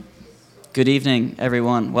Good evening,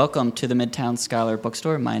 everyone. Welcome to the Midtown Scholar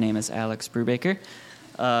Bookstore. My name is Alex Brubaker.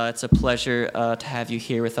 It's a pleasure to have you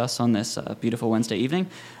here with us on this beautiful Wednesday evening.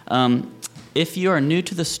 If you are new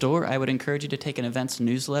to the store, I would encourage you to take an events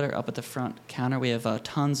newsletter up at the front counter. We have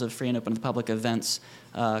tons of free and open to the public events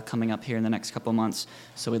coming up here in the next couple months,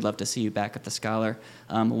 so we'd love to see you back at the Scholar.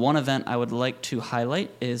 One event I would like to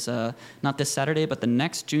highlight is not this Saturday, but the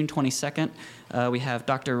next June 22nd. We have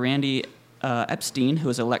Dr. Randy Epstein, who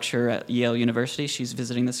is a lecturer at Yale University. She's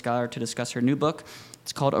visiting the Scholar to discuss her new book.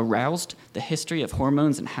 It's called Aroused, The History of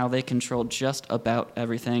Hormones and How They Control Just About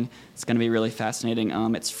Everything. It's going to be really fascinating.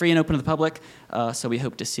 It's free and open to the public, so we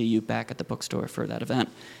hope to see you back at the bookstore for that event.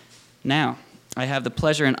 Now, I have the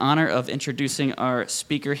pleasure and honor of introducing our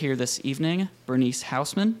speaker here this evening, Bernice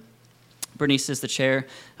Hausman. Bernice is the chair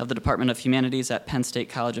of the Department of Humanities at Penn State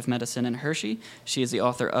College of Medicine in Hershey. She is the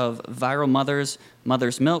author of Viral Mothers,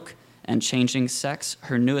 Mother's Milk, and Changing Sex.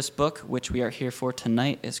 Her newest book, which we are here for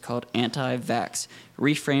tonight, is called Anti-Vax,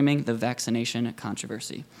 Reframing the Vaccination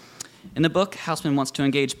Controversy. In the book, Hausman wants to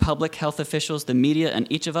engage public health officials, the media,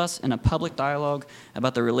 and each of us in a public dialogue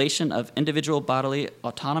about the relation of individual bodily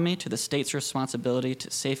autonomy to the state's responsibility to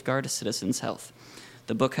safeguard a citizen's health.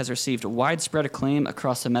 The book has received widespread acclaim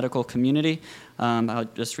across the medical community. I'll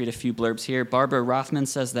just read a few blurbs here. Barbara Rothman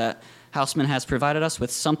says that Hausman has provided us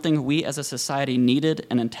with something we as a society needed,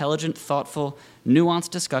 an intelligent, thoughtful, nuanced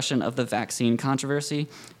discussion of the vaccine controversy.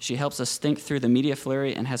 She helps us think through the media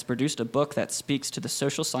flurry and has produced a book that speaks to the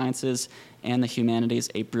social sciences and the humanities,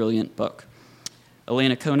 a brilliant book.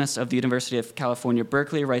 Elena Conis of the University of California,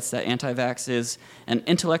 Berkeley writes that Anti-Vax is an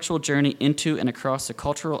intellectual journey into and across the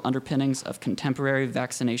cultural underpinnings of contemporary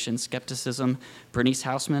vaccination skepticism. Bernice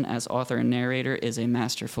Hausman, as author and narrator, is a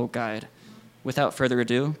masterful guide. Without further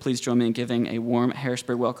ado, please join me in giving a warm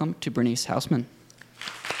Harrisburg welcome to Bernice Hausman.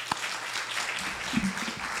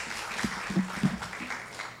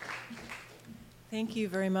 Thank you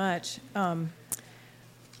very much.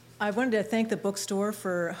 I wanted to thank the bookstore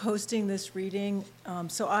for hosting this reading.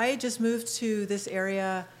 So I just moved to this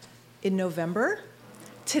area in November.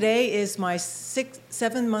 Today is my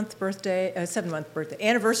seven-month birthday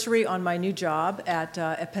anniversary on my new job at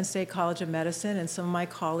Penn State College of Medicine, and some of my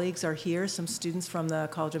colleagues are here, some students from the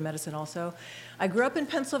College of Medicine also. I grew up in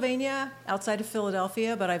Pennsylvania, outside of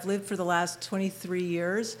Philadelphia, but I've lived for the last 23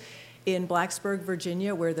 years in Blacksburg,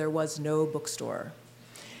 Virginia, where there was no bookstore.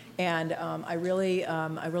 And I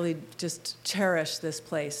really just cherish this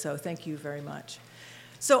place, so thank you very much.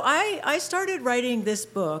 So I started writing this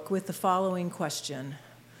book with the following question.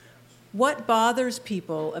 What bothers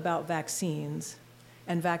people about vaccines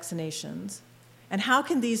and vaccinations, and how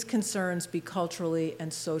can these concerns be culturally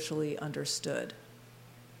and socially understood?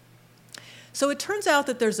 So it turns out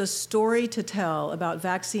that there's a story to tell about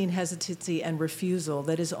vaccine hesitancy and refusal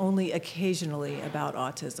that is only occasionally about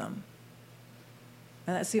autism.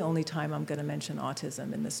 And that's the only time I'm going to mention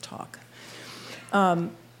autism in this talk.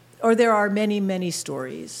 Or there are many, many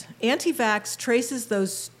stories. Anti-vax traces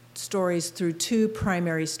those stories through two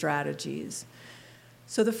primary strategies.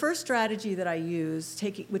 So the first strategy that I use,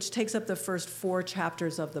 which takes up the first 4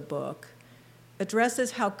 chapters of the book,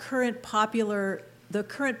 addresses how the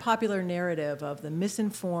current popular narrative of the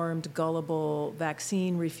misinformed, gullible,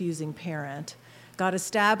 vaccine-refusing parent got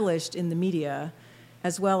established in the media,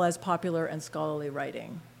 as well as popular and scholarly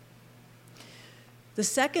writing. The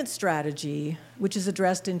second strategy, which is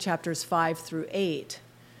addressed in chapters 5 through 8,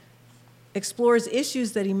 explores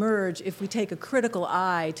issues that emerge if we take a critical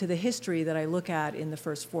eye to the history that I look at in the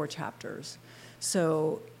first 4 chapters.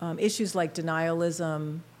 So issues like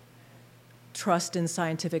denialism, trust in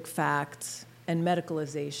scientific facts, and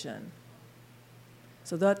medicalization.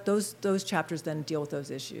 So those chapters then deal with those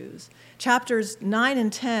issues. Chapters 9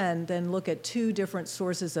 and 10 then look at 2 different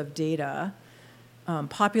sources of data,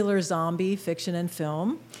 popular zombie fiction and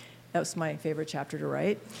film. That was my favorite chapter to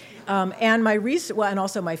write. And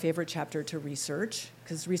also my favorite chapter to research,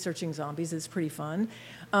 because researching zombies is pretty fun.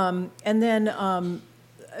 And then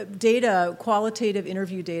data, qualitative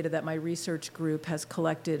interview data that my research group has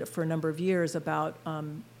collected for a number of years about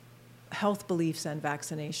health beliefs and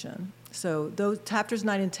vaccination. So those chapters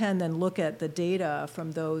 9 and 10 then look at the data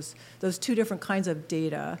from those 2 different kinds of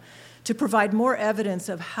data to provide more evidence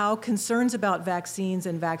of how concerns about vaccines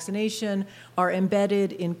and vaccination are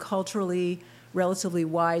embedded in culturally relatively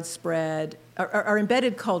widespread, are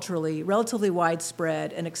embedded culturally, relatively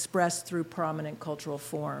widespread, and expressed through prominent cultural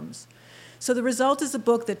forms. So the result is a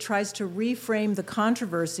book that tries to reframe the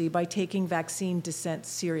controversy by taking vaccine dissent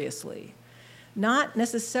seriously. Not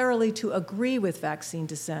necessarily to agree with vaccine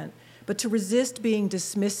dissent, but to resist being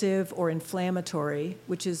dismissive or inflammatory,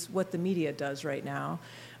 which is what the media does right now,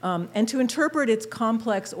 and to interpret its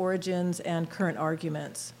complex origins and current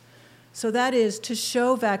arguments. So that is to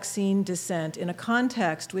show vaccine dissent in a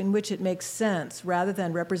context in which it makes sense rather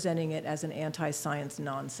than representing it as an anti-science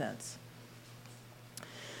nonsense.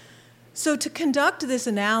 So to conduct this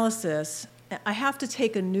analysis, I have to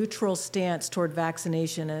take a neutral stance toward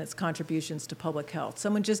vaccination and its contributions to public health.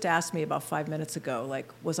 Someone just asked me about 5 minutes ago, like,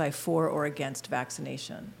 was I for or against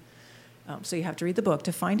vaccination? So you have to read the book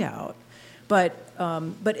to find out. But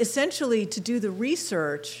essentially, to do the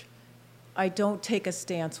research, I don't take a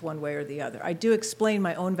stance one way or the other. I do explain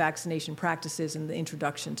my own vaccination practices in the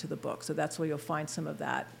introduction to the book, so that's where you'll find some of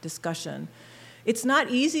that discussion. It's not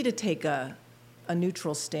easy to take a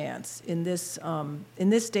neutral stance. In this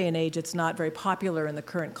day and age, it's not very popular in the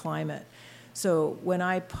current climate. So when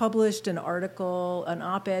I published an article, an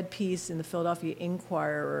op-ed piece in the Philadelphia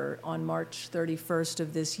Inquirer on March 31st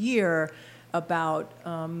of this year about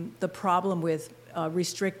the problem with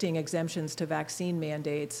restricting exemptions to vaccine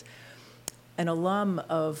mandates, an alum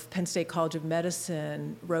of Penn State College of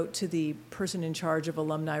Medicine wrote to the person in charge of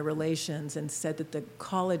alumni relations and said that the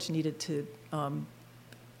college needed to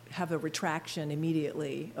have a retraction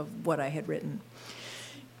immediately of what I had written.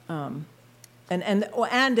 And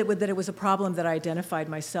that it was a problem that I identified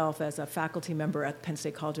myself as a faculty member at Penn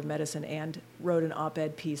State College of Medicine and wrote an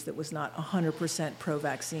op-ed piece that was not 100%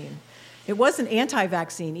 pro-vaccine. It wasn't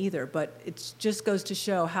anti-vaccine either, but it just goes to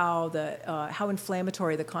show how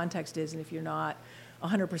inflammatory the context is, and if you're not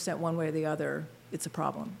 100% one way or the other, it's a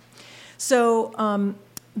problem. So,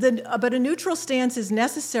 but a neutral stance is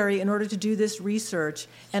necessary in order to do this research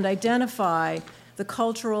and identify the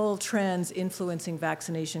cultural trends influencing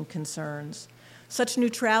vaccination concerns. Such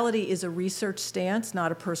neutrality is a research stance,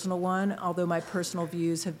 not a personal one, although my personal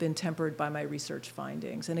views have been tempered by my research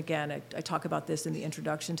findings. And again, I talk about this in the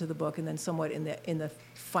introduction to the book and then somewhat in the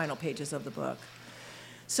final pages of the book.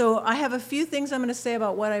 So I have a few things I'm going to say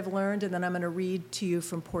about what I've learned, and then I'm going to read to you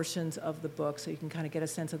from portions of the book so you can kind of get a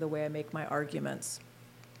sense of the way I make my arguments.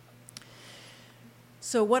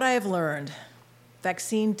 So what I have learned,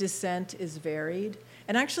 vaccine dissent is varied.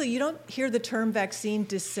 And actually, you don't hear the term vaccine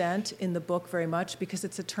dissent in the book very much because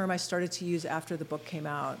it's a term I started to use after the book came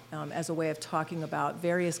out as a way of talking about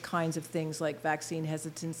various kinds of things like vaccine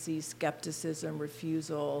hesitancy, skepticism,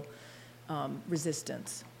 refusal,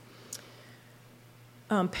 resistance.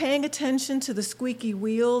 Paying attention to the squeaky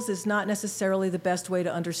wheels is not necessarily the best way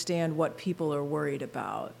to understand what people are worried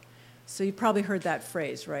about. So you probably heard that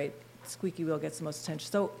phrase, right? Squeaky wheel gets the most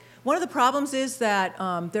attention. So one of the problems is that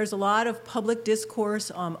there's a lot of public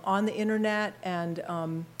discourse on the internet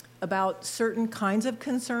and about certain kinds of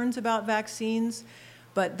concerns about vaccines,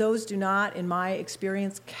 but those do not, in my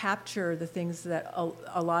experience, capture the things that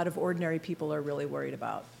a lot of ordinary people are really worried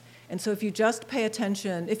about. And so if you just pay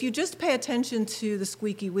attention to the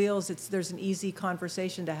squeaky wheels, there's an easy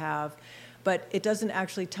conversation to have, but it doesn't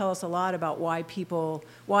actually tell us a lot about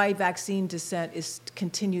why vaccine dissent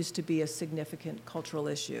continues to be a significant cultural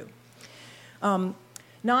issue.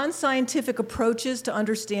 Non-scientific approaches to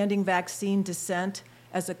understanding vaccine dissent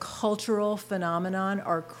as a cultural phenomenon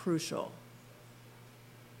are crucial.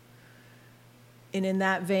 And in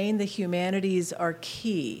that vein, the humanities are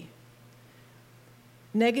key.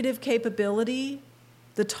 Negative capability,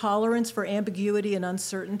 the tolerance for ambiguity and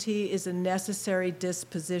uncertainty is a necessary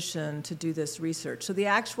disposition to do this research. So the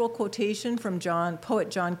actual quotation from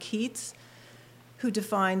poet John Keats, who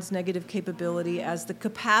defines negative capability as the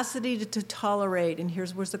capacity to tolerate, and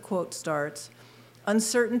here's where the quote starts,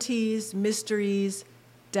 uncertainties, mysteries,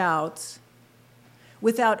 doubts,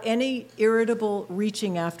 without any irritable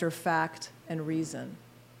reaching after fact and reason.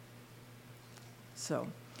 So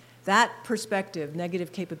that perspective,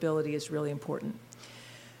 negative capability, is really important.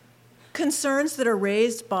 Concerns that are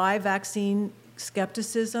raised by vaccine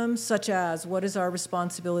skepticism, such as what is our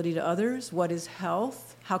responsibility to others, what is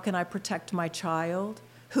health, how can I protect my child,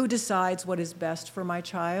 who decides what is best for my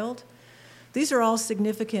child, these are all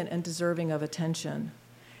significant and deserving of attention.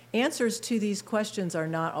 Answers to these questions are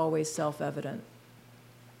not always self-evident.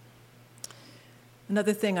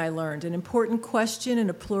 Another thing I learned, an important question in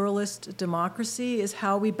a pluralist democracy is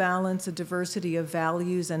how we balance a diversity of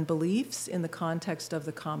values and beliefs in the context of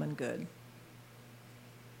the common good.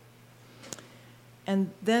 And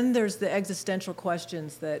then there's the existential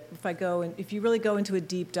questions that if you really go into a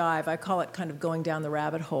deep dive, I call it kind of going down the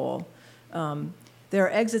rabbit hole. There are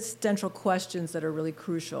existential questions that are really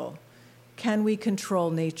crucial. Can we control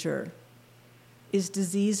nature? Is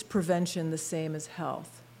disease prevention the same as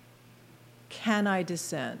health? Can I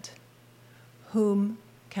dissent? Whom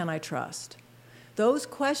can I trust? Those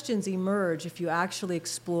questions emerge if you actually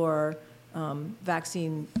explore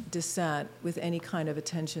vaccine dissent with any kind of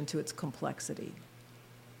attention to its complexity.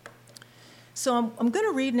 So I'm going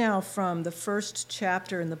to read now from the first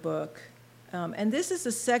chapter in the book, and this is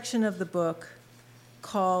a section of the book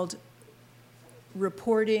called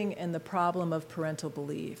Reporting and the Problem of Parental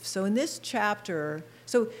Belief. So in this chapter,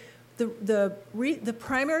 the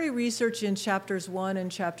primary research in chapters 1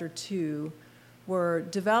 and chapter 2 were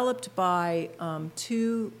developed by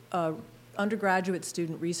two undergraduate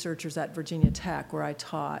student researchers at Virginia Tech, where I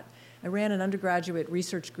taught. I ran an undergraduate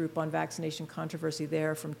research group on vaccination controversy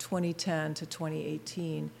there from 2010 to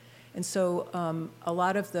 2018. And so a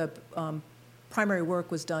lot of the primary work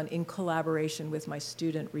was done in collaboration with my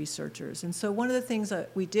student researchers. And so one of the things that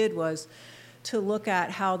we did was to look at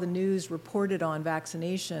how the news reported on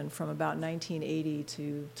vaccination from about 1980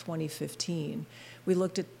 to 2015. We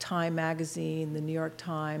looked at Time Magazine, the New York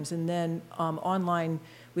Times, and then online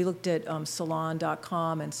we looked at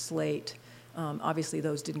Salon.com and Slate. Obviously,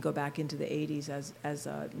 those didn't go back into the 80s as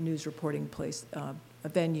news reporting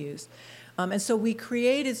venues. And so we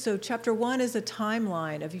created, so chapter 1 is a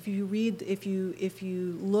timeline of if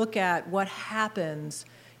you look at what happens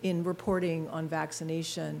in reporting on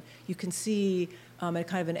vaccination, you can see a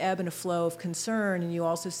kind of an ebb and a flow of concern, and you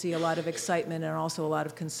also see a lot of excitement and also a lot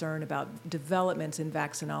of concern about developments in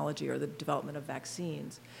vaccinology or the development of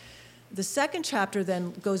vaccines. The second chapter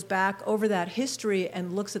then goes back over that history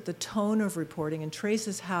and looks at the tone of reporting and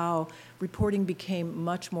traces how reporting became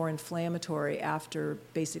much more inflammatory after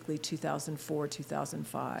basically 2004,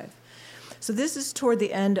 2005. So this is toward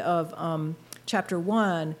the end of chapter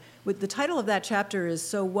 1. The title of that chapter is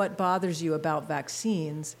So What Bothers You About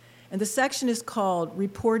Vaccines? And the section is called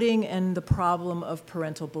Reporting and the Problem of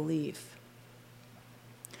Parental Belief.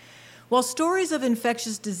 While stories of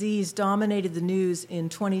infectious disease dominated the news in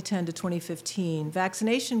 2010 to 2015,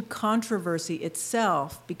 vaccination controversy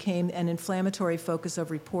itself became an inflammatory focus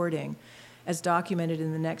of reporting, as documented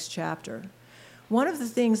in the next chapter. One of the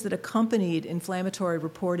things that accompanied inflammatory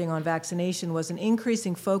reporting on vaccination was an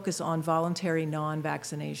increasing focus on voluntary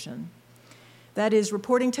non-vaccination. That is,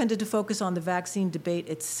 reporting tended to focus on the vaccine debate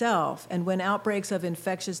itself, and when outbreaks of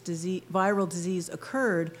infectious viral disease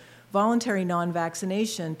occurred, voluntary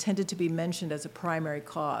non-vaccination tended to be mentioned as a primary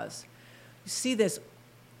cause. You see this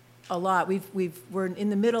a lot. We're in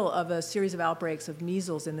the middle of a series of outbreaks of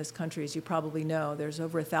measles in this country, as you probably know. There's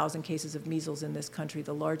over 1,000 cases of measles in this country,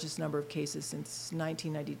 the largest number of cases since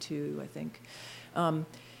 1992, I think.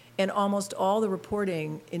 And almost all the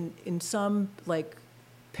reporting in some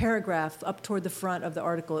paragraph up toward the front of the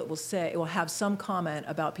article, it will have some comment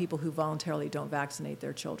about people who voluntarily don't vaccinate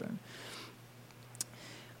their children.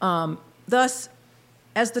 Thus,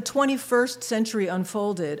 as the 21st century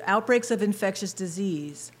unfolded, outbreaks of infectious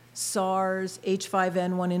disease, SARS,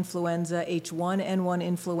 H5N1 influenza, H1N1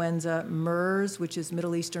 influenza, MERS, which is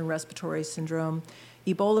Middle Eastern Respiratory Syndrome,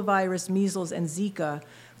 Ebola virus, measles, and Zika,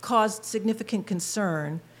 caused significant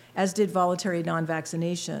concern, as did voluntary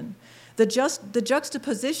non-vaccination. The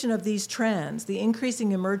juxtaposition of these trends, the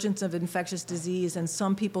increasing emergence of infectious disease and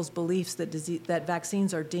some people's beliefs that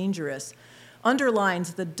vaccines are dangerous,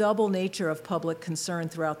 underlines the double nature of public concern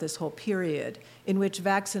throughout this whole period, in which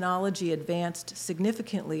vaccinology advanced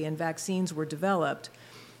significantly and vaccines were developed,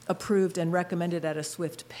 approved, and recommended at a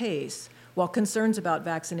swift pace, while concerns about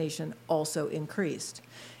vaccination also increased.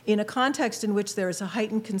 In a context in which there is a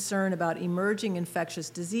heightened concern about emerging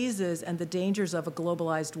infectious diseases and the dangers of a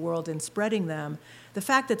globalized world in spreading them, the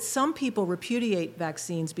fact that some people repudiate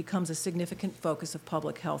vaccines becomes a significant focus of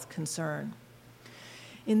public health concern.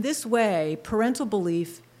 In this way, parental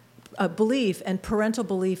belief and parental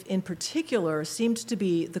belief in particular seemed to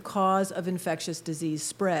be the cause of infectious disease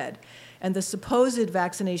spread, and the supposed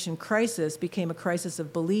vaccination crisis became a crisis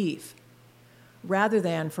of belief, rather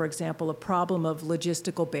than, for example, a problem of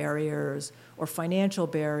logistical barriers or financial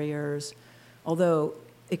barriers, although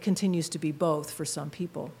it continues to be both for some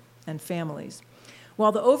people and families.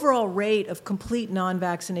 While the overall rate of complete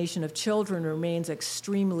non-vaccination of children remains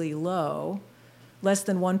extremely low, less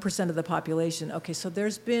than 1% of the population. Okay, so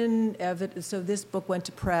there's been evidence, so this book went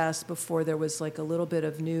to press before there was a little bit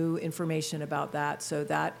of new information about that. So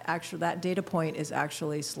that data point is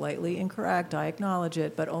actually slightly incorrect. I acknowledge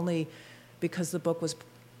it, but only because the book was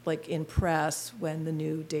in press when the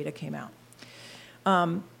new data came out.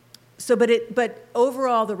 But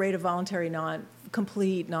overall, the rate of voluntary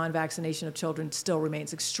complete non-vaccination of children still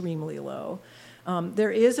remains extremely low. There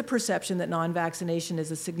is a perception that non-vaccination is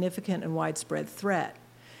a significant and widespread threat.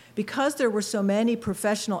 Because there were so many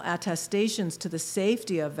professional attestations to the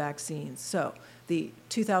safety of vaccines, so the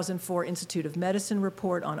 2004 Institute of Medicine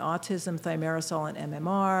report on autism, thimerosal, and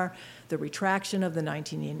MMR, the retraction of the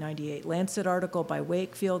 1998 Lancet article by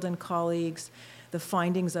Wakefield and colleagues, the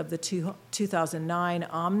findings of the 2009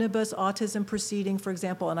 Omnibus Autism Proceeding, for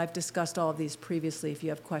example, and I've discussed all of these previously. If you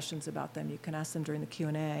have questions about them, you can ask them during the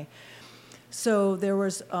Q&A. So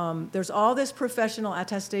there's all this professional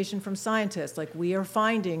attestation from scientists, like we are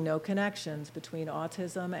finding no connections between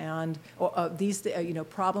autism and these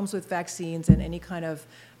problems with vaccines and any kind of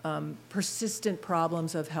persistent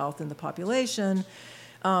problems of health in the population.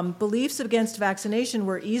 Beliefs against vaccination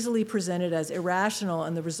were easily presented as irrational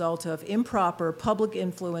and the result of improper public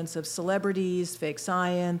influence of celebrities, fake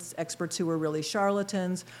science, experts who were really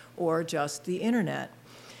charlatans, or just the internet.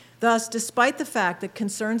 Thus, despite the fact that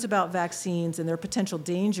concerns about vaccines and their potential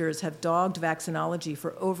dangers have dogged vaccinology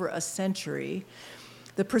for over a century,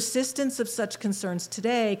 the persistence of such concerns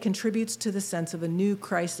today contributes to the sense of a new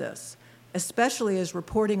crisis, especially as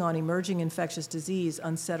reporting on emerging infectious disease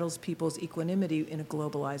unsettles people's equanimity in a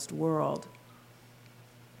globalized world.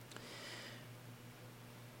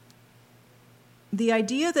 The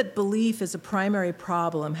idea that belief is a primary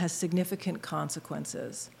problem has significant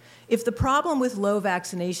consequences. If the problem with low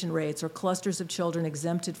vaccination rates or clusters of children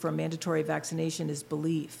exempted from mandatory vaccination is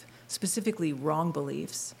belief, specifically wrong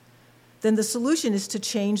beliefs, then the solution is to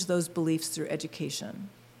change those beliefs through education.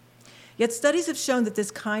 Yet studies have shown that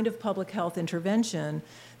this kind of public health intervention,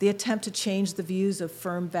 the attempt to change the views of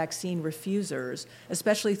firm vaccine refusers,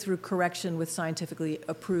 especially through correction with scientifically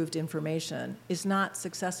approved information, is not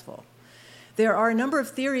successful. There are a number of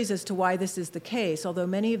theories as to why this is the case, although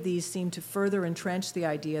many of these seem to further entrench the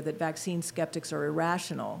idea that vaccine skeptics are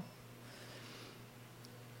irrational.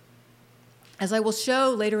 As I will show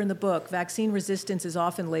later in the book, vaccine resistance is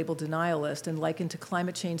often labeled denialist and likened to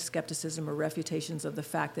climate change skepticism or refutations of the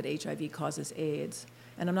fact that HIV causes AIDS.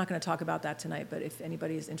 And I'm not going to talk about that tonight, but if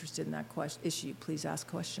anybody is interested in that issue, please ask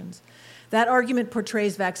questions. That argument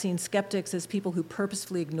portrays vaccine skeptics as people who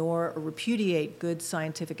purposefully ignore or repudiate good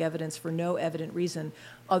scientific evidence for no evident reason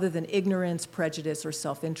other than ignorance, prejudice, or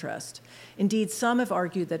self-interest. Indeed, some have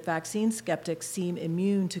argued that vaccine skeptics seem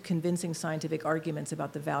immune to convincing scientific arguments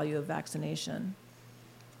about the value of vaccination.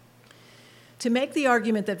 To make the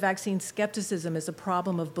argument that vaccine skepticism is a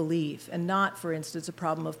problem of belief and not, for instance, a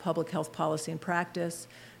problem of public health policy and practice,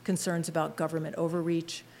 concerns about government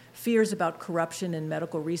overreach, fears about corruption in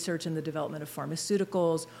medical research and the development of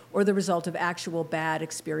pharmaceuticals, or the result of actual bad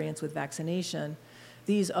experience with vaccination,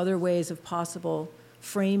 these other ways of possible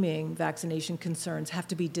framing vaccination concerns have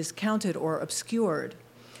to be discounted or obscured.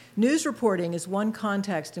 News reporting is one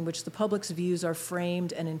context in which the public's views are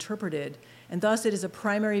framed and interpreted, and thus it is a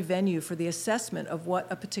primary venue for the assessment of what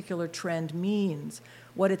a particular trend means,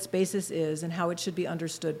 what its basis is, and how it should be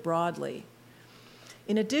understood broadly.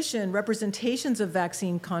 In addition, representations of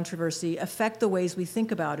vaccine controversy affect the ways we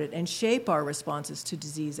think about it and shape our responses to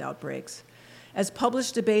disease outbreaks. As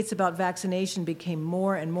published debates about vaccination became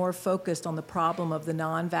more and more focused on the problem of the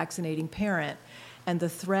non-vaccinating parent and the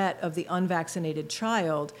threat of the unvaccinated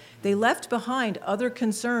child, they left behind other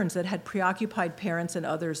concerns that had preoccupied parents and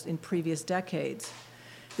others in previous decades.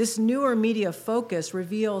 This newer media focus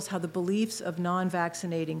reveals how the beliefs of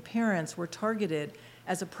non-vaccinating parents were targeted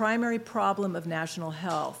as a primary problem of national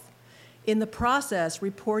health. In the process,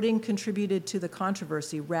 reporting contributed to the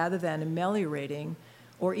controversy rather than ameliorating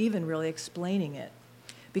or even really explaining it.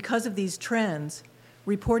 Because of these trends,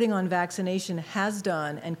 reporting on vaccination has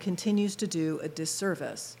done and continues to do a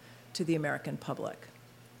disservice to the American public.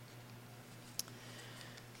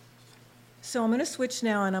 So I'm going to switch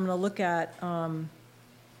now and I'm going to look at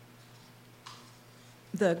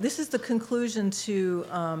this is the conclusion to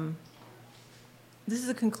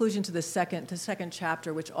the second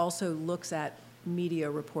chapter, which also looks at media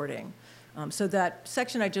reporting. So that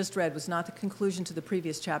section I just read was not the conclusion to the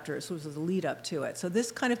previous chapter, it was the lead up to it. So this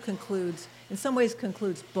kind of concludes, in some ways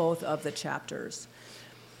concludes both of the chapters.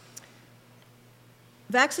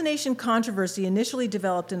 Vaccination controversy initially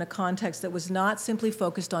developed in a context that was not simply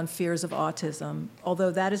focused on fears of autism,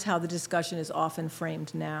 although that is how the discussion is often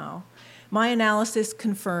framed now. My analysis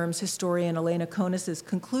confirms historian Elena Conis's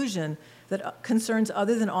conclusion that concerns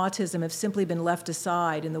other than autism have simply been left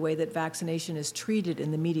aside in the way that vaccination is treated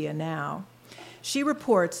in the media now. She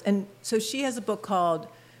reports, and so she has a book called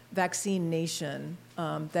Vaccine Nation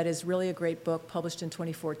that is really a great book published in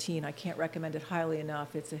 2014. I can't recommend it highly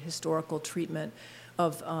enough. It's a historical treatment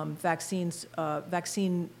of vaccine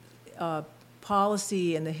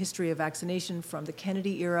policy and the history of vaccination from the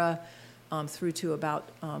Kennedy era through to about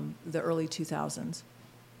the early 2000s.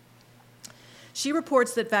 She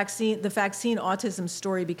reports that the vaccine autism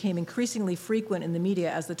story became increasingly frequent in the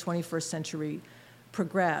media as the 21st century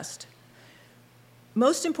progressed.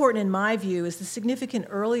 Most important, in my view, is the significant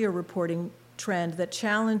earlier reporting trend that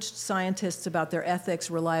challenged scientists about their ethics,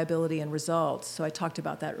 reliability, and results. So I talked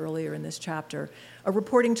about that earlier in this chapter. A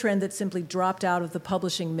reporting trend that simply dropped out of the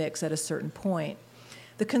publishing mix at a certain point.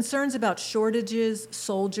 The concerns about shortages,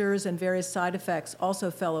 soldiers, and various side effects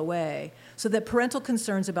also fell away, so that parental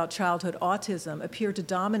concerns about childhood autism appear to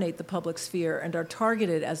dominate the public sphere and are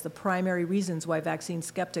targeted as the primary reasons why vaccine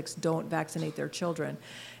skeptics don't vaccinate their children,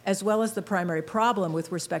 as well as the primary problem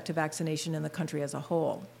with respect to vaccination in the country as a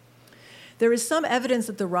whole. There is some evidence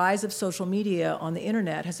that the rise of social media on the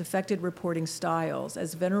internet has affected reporting styles,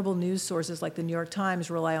 as venerable news sources like the New York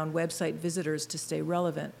Times rely on website visitors to stay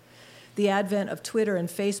relevant. The advent of Twitter and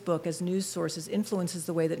Facebook as news sources influences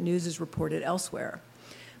the way that news is reported elsewhere.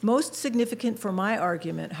 Most significant for my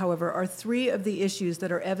argument, however, are three of the issues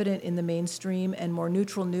that are evident in the mainstream and more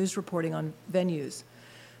neutral news reporting on venues: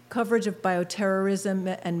 coverage of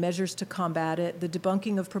bioterrorism and measures to combat it, the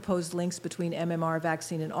debunking of proposed links between MMR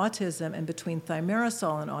vaccine and autism and between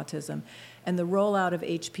thimerosal and autism, and the rollout of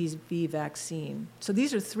HPV vaccine. So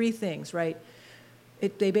these are three things, right?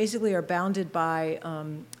 They basically are bounded by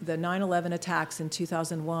the 9/11 attacks in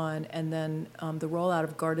 2001 and then the rollout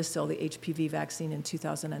of Gardasil, the HPV vaccine, in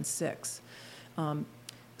 2006.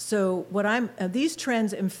 So these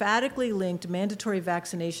trends emphatically linked mandatory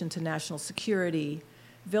vaccination to national security,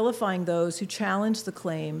 vilifying those who challenged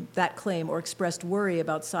that claim or expressed worry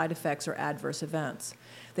about side effects or adverse events.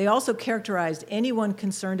 They also characterized anyone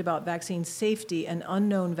concerned about vaccine safety and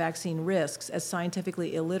unknown vaccine risks as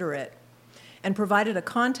scientifically illiterate, and provided a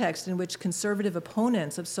context in which conservative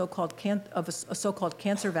opponents of a so-called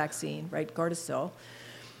cancer vaccine, right, Gardasil,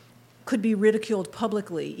 could be ridiculed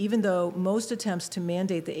publicly, even though most attempts to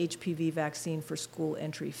mandate the HPV vaccine for school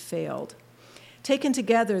entry failed. Taken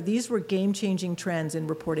together, these were game-changing trends in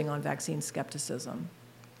reporting on vaccine skepticism.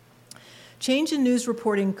 Changes in news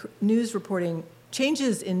reporting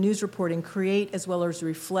create as well as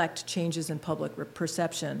reflect changes in public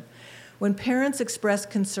perception. When parents express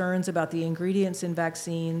concerns about the ingredients in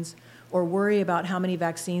vaccines or worry about how many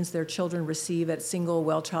vaccines their children receive at single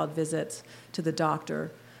well-child visits to the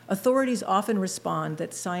doctor, authorities often respond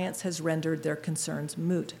that science has rendered their concerns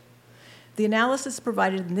moot. The analysis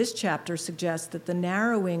provided in this chapter suggests that the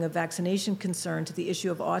narrowing of vaccination concern to the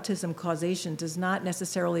issue of autism causation does not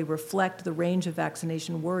necessarily reflect the range of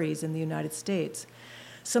vaccination worries in the United States.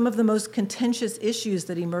 Some of the most contentious issues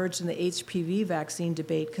that emerged in the HPV vaccine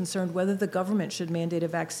debate concerned whether the government should mandate a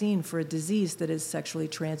vaccine for a disease that is sexually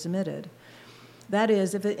transmitted. That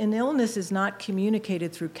is, if an illness is not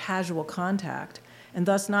communicated through casual contact and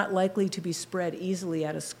thus not likely to be spread easily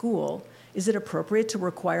at a school, is it appropriate to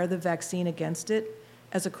require the vaccine against it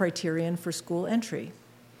as a criterion for school entry?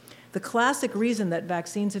 The classic reason that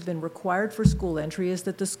vaccines have been required for school entry is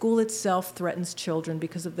that the school itself threatens children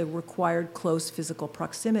because of the required close physical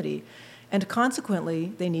proximity, and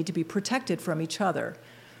consequently, they need to be protected from each other.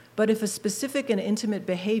 But if a specific and intimate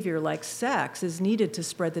behavior like sex is needed to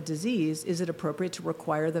spread the disease, is it appropriate to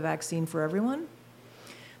require the vaccine for everyone?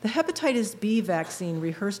 The hepatitis B vaccine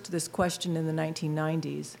rehearsed this question in the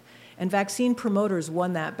 1990s, and vaccine promoters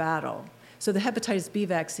won that battle. So the hepatitis B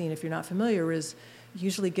vaccine, if you're not familiar, is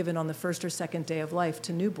usually given on the first or second day of life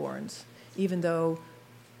to newborns, even though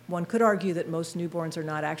one could argue that most newborns are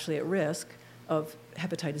not actually at risk of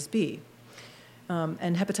hepatitis B.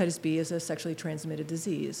 And hepatitis B is a sexually transmitted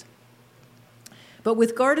disease. But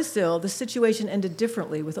with Gardasil, the situation ended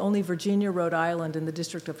differently, with only Virginia, Rhode Island, and the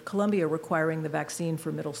District of Columbia requiring the vaccine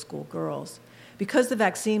for middle school girls. Because the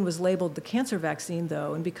vaccine was labeled the cancer vaccine,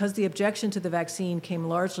 though, and because the objection to the vaccine came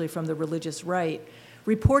largely from the religious right,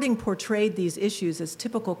 reporting portrayed these issues as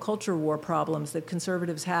typical culture war problems that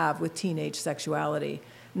conservatives have with teenage sexuality,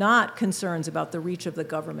 not concerns about the reach of the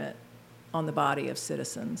government on the body of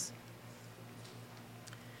citizens.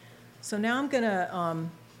 So now I'm going to,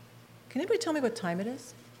 can anybody tell me what time it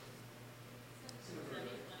is?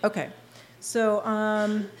 Okay. So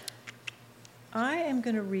I am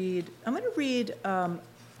going to read,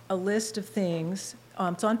 a list of things.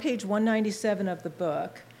 It's on page 197 of the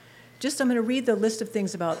book. I'm going to read the list of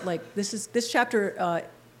things about, this chapter,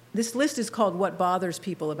 this list is called What Bothers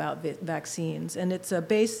People About Vaccines, and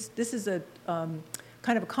this is a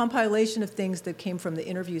kind of a compilation of things that came from the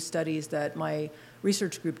interview studies that my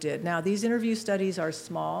research group did. Now, these interview studies are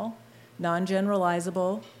small,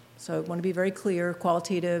 non-generalizable, so I want to be very clear,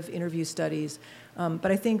 qualitative interview studies,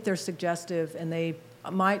 but I think they're suggestive, and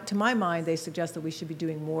to my mind, they suggest that we should be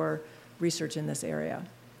doing more research in this area.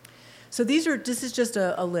 So this is just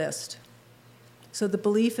a list. So the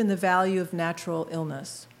belief in the value of natural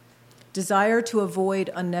illness, desire to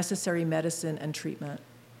avoid unnecessary medicine and treatment,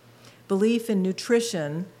 belief in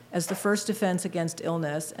nutrition as the first defense against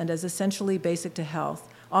illness and as essentially basic to health,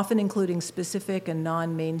 often including specific and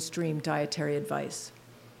non-mainstream dietary advice.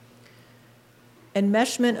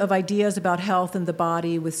 Enmeshment of ideas about health and the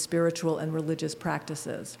body with spiritual and religious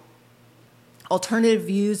practices. Alternative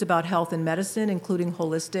views about health and medicine, including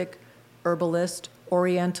holistic, herbalist,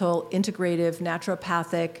 oriental, integrative,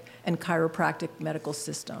 naturopathic, and chiropractic medical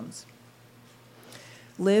systems.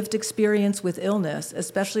 Lived experience with illness,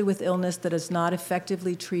 especially with illness that is not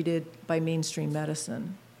effectively treated by mainstream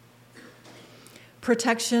medicine.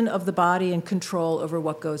 Protection of the body and control over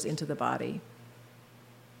what goes into the body.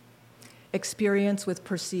 Experience with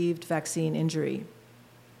perceived vaccine injury.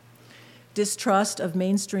 Distrust of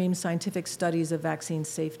mainstream scientific studies of vaccine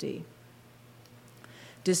safety.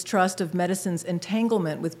 Distrust of medicine's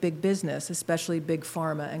entanglement with big business, especially big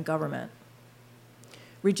pharma and government.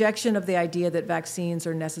 Rejection of the idea that vaccines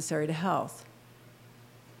are necessary to health.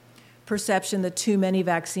 Perception that too many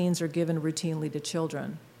vaccines are given routinely to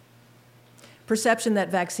children. Perception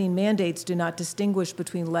that vaccine mandates do not distinguish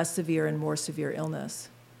between less severe and more severe illness.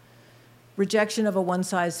 Rejection of a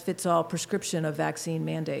one-size-fits-all prescription of vaccine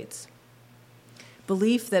mandates.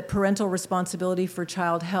 Belief that parental responsibility for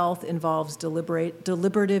child health involves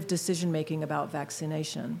deliberative decision-making about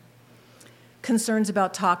vaccination. Concerns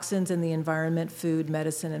about toxins in the environment, food,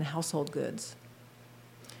 medicine, and household goods.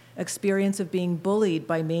 Experience of being bullied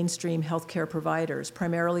by mainstream healthcare providers,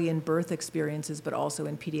 primarily in birth experiences, but also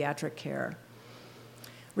in pediatric care.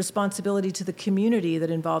 Responsibility to the community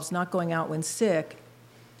that involves not going out when sick.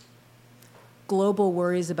 Global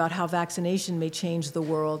worries about how vaccination may change the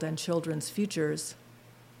world and children's futures.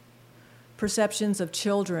 Perceptions of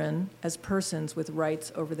children as persons with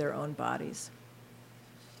rights over their own bodies.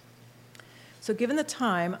 So given the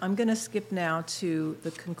time, I'm going to skip now to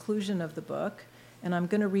the conclusion of the book, and I'm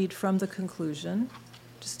going to read from the conclusion,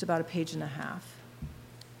 just about a page and a half.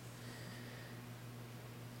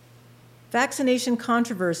 Vaccination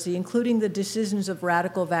controversy, including the decisions of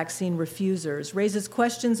radical vaccine refusers, raises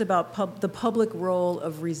questions about the public role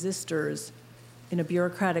of resistors in a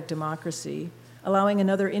bureaucratic democracy, allowing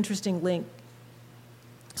another interesting link.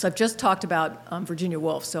 So I've just talked about Virginia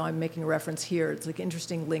Woolf, so I'm making a reference here. It's like an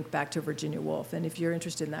interesting link back to Virginia Woolf. And if you're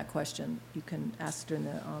interested in that question, you can ask during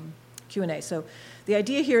the Q&A. So the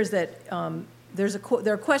idea here is that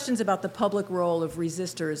there are questions about the public role of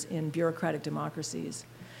resistors in bureaucratic democracies.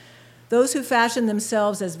 Those who fashion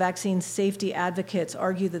themselves as vaccine safety advocates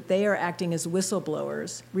argue that they are acting as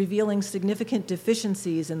whistleblowers, revealing significant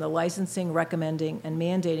deficiencies in the licensing, recommending, and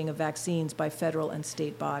mandating of vaccines by federal and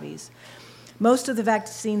state bodies. Most of the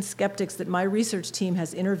vaccine skeptics that my research team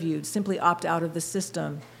has interviewed simply opt out of the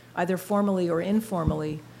system, either formally or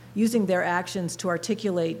informally, using their actions to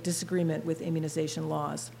articulate disagreement with immunization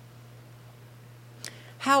laws.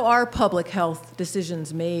 How are public health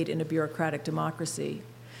decisions made in a bureaucratic democracy?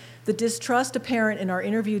 The distrust apparent in our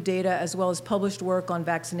interview data, as well as published work on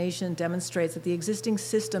vaccination, demonstrates that the existing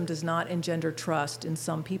system does not engender trust in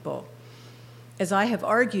some people. As I have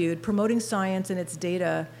argued, promoting science and its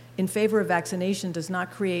data in favor of vaccination does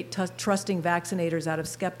not create trusting vaccinators out of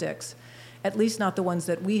skeptics, at least not the ones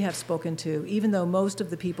that we have spoken to, even though most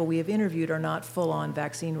of the people we have interviewed are not full-on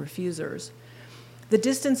vaccine refusers. The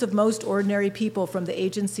distance of most ordinary people from the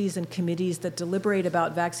agencies and committees that deliberate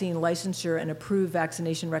about vaccine licensure and approve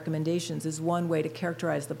vaccination recommendations is one way to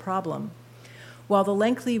characterize the problem. While the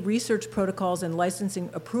lengthy research protocols and licensing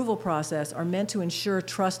approval process are meant to ensure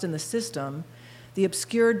trust in the system, the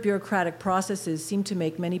obscured bureaucratic processes seem to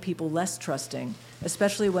make many people less trusting,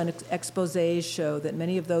 especially when exposés show that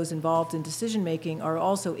many of those involved in decision-making are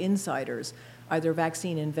also insiders, either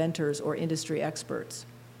vaccine inventors or industry experts.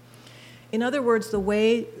 In other words, the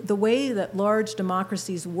way that large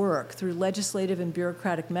democracies work through legislative and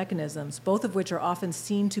bureaucratic mechanisms, both of which are often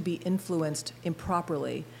seen to be influenced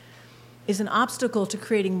improperly, is an obstacle to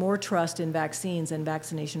creating more trust in vaccines and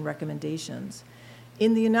vaccination recommendations.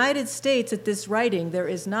 In the United States, at this writing, there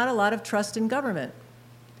is not a lot of trust in government.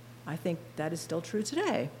 I think that is still true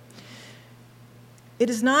today. It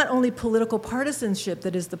is not only political partisanship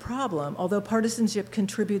that is the problem, although partisanship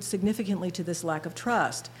contributes significantly to this lack of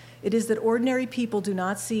trust. It is that ordinary people do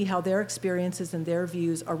not see how their experiences and their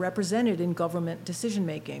views are represented in government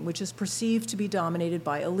decision-making, which is perceived to be dominated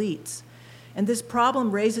by elites. And this problem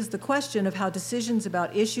raises the question of how decisions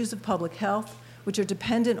about issues of public health, which are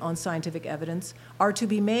dependent on scientific evidence, are to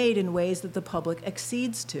be made in ways that the public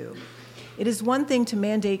accedes to. It is one thing to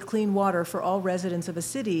mandate clean water for all residents of a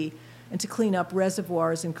city and to clean up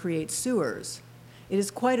reservoirs and create sewers. It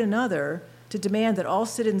is quite another to demand that all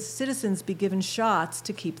citizens be given shots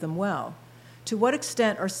to keep them well? To what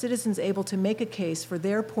extent are citizens able to make a case for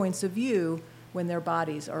their points of view when their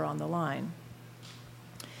bodies are on the line?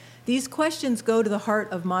 These questions go to the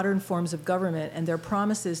heart of modern forms of government and their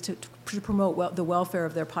promises to promote the welfare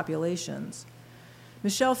of their populations.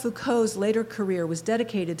 Michel Foucault's later career was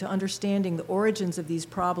dedicated to understanding the origins of these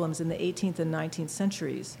problems in the 18th and 19th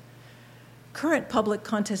centuries. Current public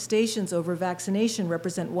contestations over vaccination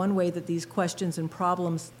represent one way that these questions and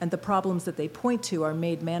the problems that they point to are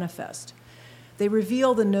made manifest. They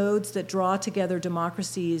reveal the nodes that draw together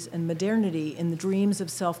democracies and modernity in the dreams of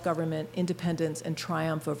self-government, independence, and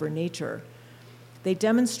triumph over nature. They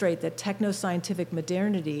demonstrate that techno-scientific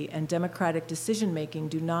modernity and democratic decision-making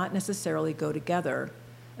do not necessarily go together,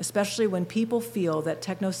 especially when people feel that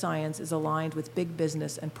technoscience is aligned with big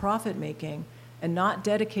business and profit-making and not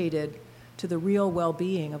dedicated to the real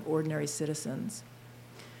well-being of ordinary citizens.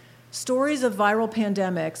 Stories of viral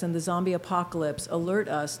pandemics and the zombie apocalypse alert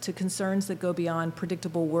us to concerns that go beyond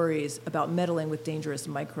predictable worries about meddling with dangerous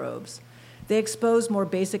microbes. They expose more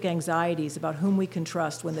basic anxieties about whom we can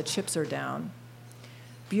trust when the chips are down.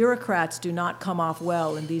 Bureaucrats do not come off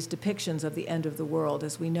well in these depictions of the end of the world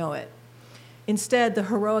as we know it. Instead, the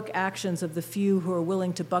heroic actions of the few who are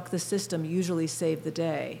willing to buck the system usually save the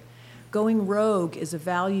day. Going rogue is a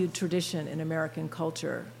valued tradition in American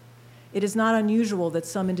culture. It is not unusual that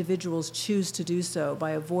some individuals choose to do so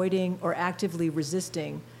by avoiding or actively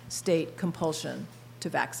resisting state compulsion to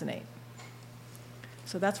vaccinate.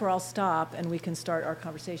 So that's where I'll stop, and we can start our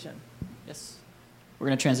conversation. Yes. We're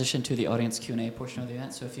going to transition to the audience Q&A portion of the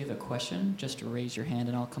event. So if you have a question, just raise your hand,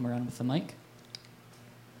 and I'll come around with the mic.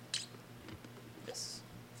 Yes.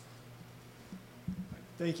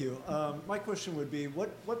 Thank you. My question would be,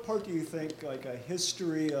 what part do you think like a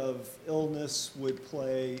history of illness would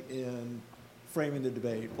play in framing the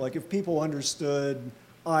debate? Like if people understood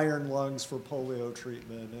iron lungs for polio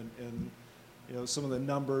treatment and you know, some of the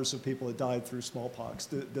numbers of people that died through smallpox,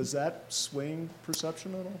 does that swing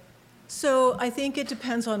perception at all? So I think it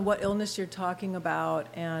depends on what illness you're talking about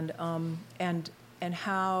and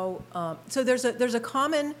how. So there's a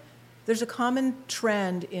common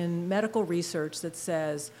trend in medical research that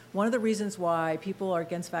says one of the reasons why people are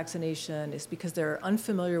against vaccination is because they're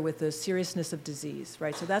unfamiliar with the seriousness of disease,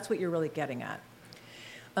 right? So that's what you're really getting at.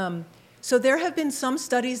 So there have been some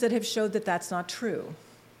studies that have showed that that's not true.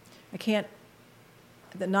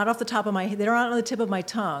 Not off the top of my head, they're not on the tip of my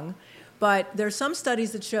tongue, but there's some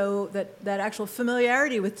studies that show that actual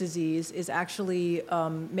familiarity with disease is actually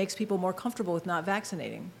makes people more comfortable with not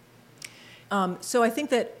vaccinating. So I think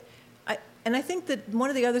that one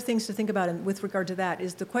of the other things to think about with regard to that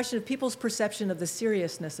is the question of people's perception of the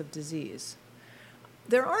seriousness of disease.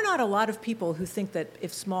 There are not a lot of people who think that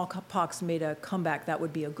if smallpox made a comeback, that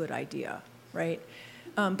would be a good idea, right?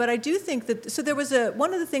 But I do think that, so there was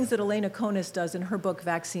one of the things that Elena Conis does in her book,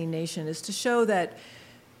 Vaccine Nation, is to show that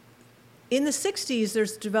in the 60s,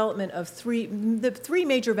 there's development of the three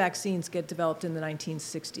major vaccines get developed in the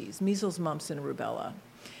 1960s, measles, mumps, and rubella.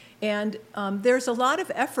 And there's a lot of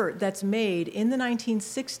effort that's made in the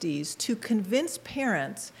 1960s to convince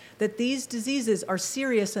parents that these diseases are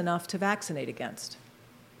serious enough to vaccinate against.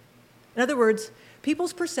 In other words,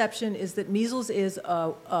 people's perception is that measles is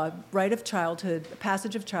a rite of childhood, a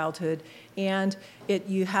passage of childhood, and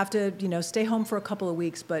you have to stay home for a couple of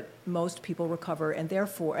weeks, but most people recover, and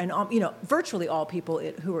therefore, virtually all people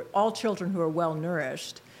all children who are well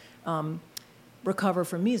nourished recover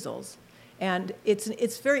from measles. And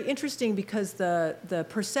it's very interesting because the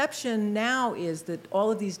perception now is that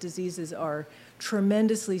all of these diseases are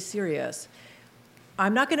tremendously serious.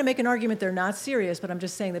 I'm not going to make an argument they're not serious, but I'm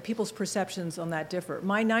just saying that people's perceptions on that differ.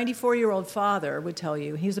 My 94-year-old father would tell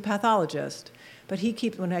you, he's a pathologist, but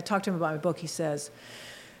when I talk to him about my book, he says,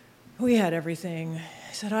 we had everything.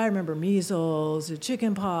 He said, I remember measles, and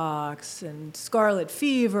chicken pox, and scarlet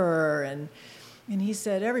fever, and he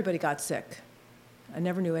said, everybody got sick. I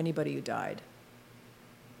never knew anybody who died.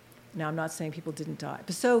 Now, I'm not saying people didn't die.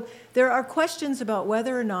 So there are questions about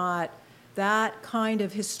whether or not that kind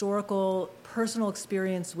of historical personal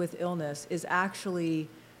experience with illness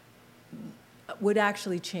would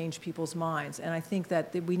actually change people's minds. And I think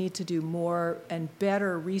that we need to do more and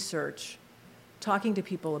better research talking to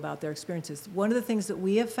people about their experiences. One of the things that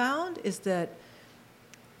we have found is that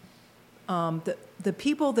some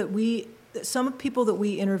people that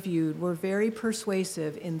we interviewed were very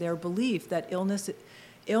persuasive in their belief that illness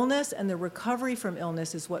and the recovery from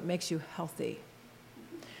illness is what makes you healthy.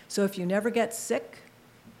 So if you never get sick,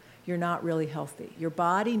 you're not really healthy. Your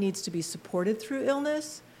body needs to be supported through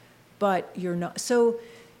illness, but you're not. So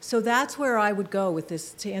So that's where I would go with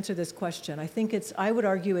this to answer this question. I would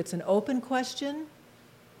argue it's an open question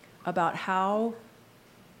about how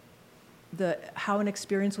an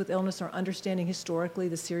experience with illness or understanding historically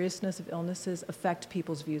the seriousness of illnesses affect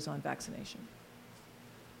people's views on vaccination.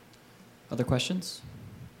 Other questions?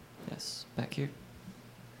 Yes, back here.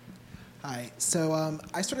 Hi. So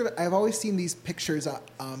I've always seen these pictures,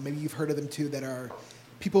 maybe you've heard of them too, that are,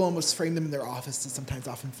 people almost frame them in their offices, sometimes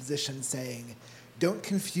often physicians saying, don't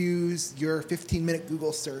confuse your 15-minute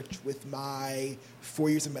Google search with my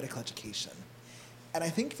 4 years of medical education. And I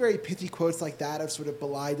think very pithy quotes like that have sort of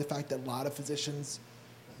belied the fact that a lot of physicians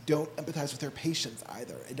don't empathize with their patients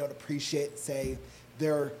either and don't appreciate, say,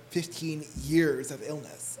 their 15 years of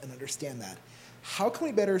illness and understand that. How can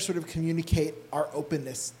we better sort of communicate our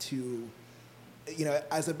openness to,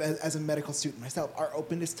 as a medical student myself, our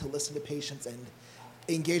openness to listen to patients and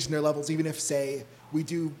engage in their levels, even if, say, we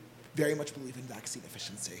do very much believe in vaccine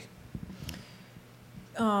efficiency?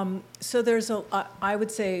 So I would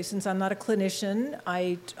say, since I'm not a clinician,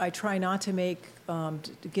 I try not to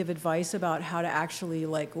give advice about how to actually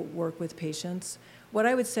work with patients. What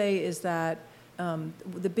I would say is that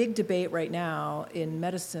the big debate right now in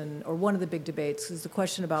medicine, or one of the big debates, is the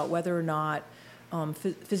question about whether or not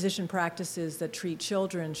physician practices that treat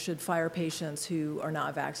children should fire patients who are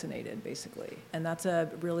not vaccinated, basically. And that's a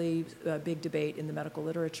really big debate in the medical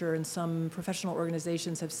literature, and some professional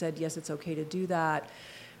organizations have said, yes, it's okay to do that.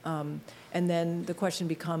 And then the question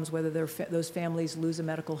becomes whether those families lose a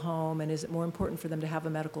medical home, and is it more important for them to have a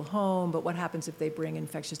medical home, but what happens if they bring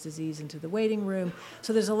infectious disease into the waiting room?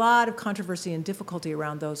 So there's a lot of controversy and difficulty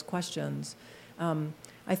around those questions.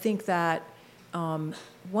 I think that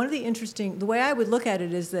the way I would look at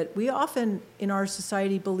it is that we often in our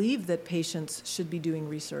society believe that patients should be doing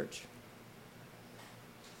research.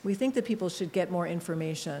 We think that people should get more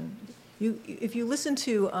information. If you listen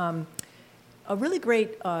to, a really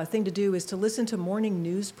great thing to do is to listen to morning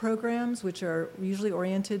news programs, which are usually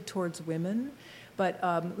oriented towards women. But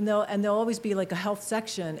there'll always be like a health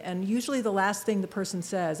section, and usually the last thing the person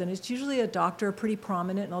says, and it's usually a doctor, pretty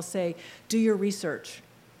prominent, and they'll say, do your research.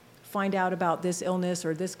 Find out about this illness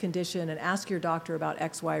or this condition and ask your doctor about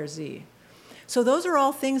X, Y, or Z. So those are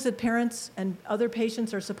all things that parents and other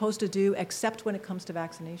patients are supposed to do, except when it comes to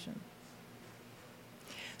vaccination.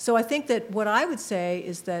 So I think that what I would say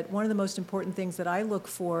is that one of the most important things that I look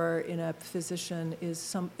for in a physician is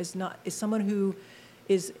someone who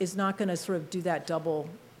is not going to sort of do that double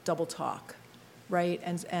talk, right?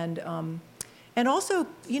 And also,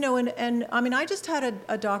 and I mean, I just had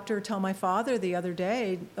a doctor tell my father the other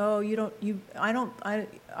day, I'm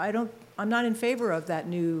not in favor of that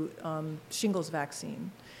new shingles vaccine,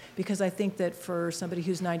 because I think that for somebody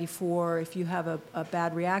who's 94, if you have a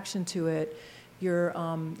bad reaction to it,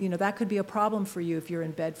 that could be a problem for you if you're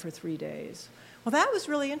in bed for 3 days. Well, that was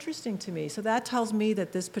really interesting to me. So that tells me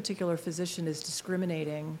that this particular physician is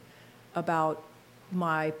discriminating about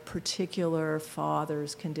my particular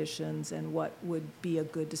father's conditions and what would be a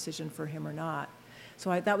good decision for him or not.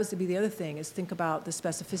 So that was to be the other thing, is think about the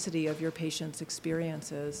specificity of your patient's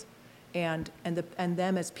experiences and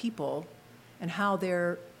them as people, and how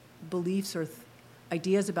their beliefs or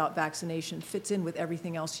ideas about vaccination fits in with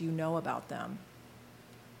everything else you know about them.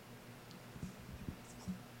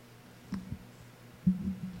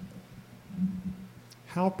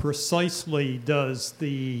 How precisely does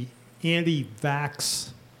the anti-vax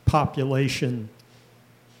population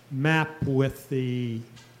map with the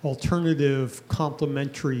alternative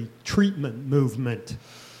complementary treatment movement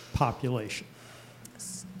population?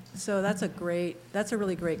 So that's a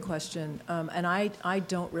really great question, and I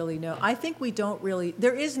don't really know. I think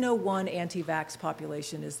there is no one anti-vax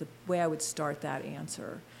population is the way I would start that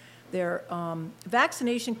answer.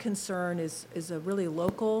 Vaccination concern is a really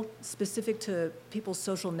local, specific to people's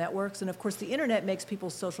social networks, and of course the internet makes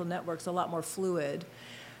people's social networks a lot more fluid.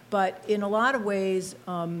 But in a lot of ways,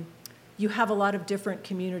 you have a lot of different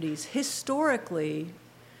communities. Historically,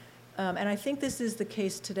 and I think this is the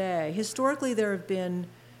case today, historically there have been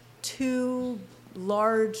two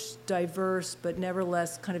large, diverse, but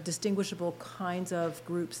nevertheless kind of distinguishable kinds of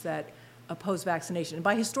groups that oppose vaccination. And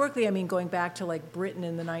by historically, I mean going back to like Britain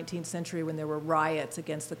in the 19th century when there were riots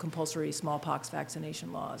against the compulsory smallpox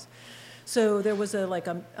vaccination laws. So there was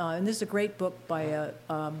and this is a great book by a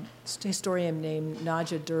historian named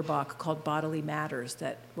Nadja Durbach called Bodily Matters,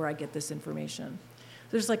 where I get this information.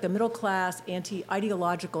 There's like a middle-class,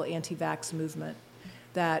 ideological anti-vax movement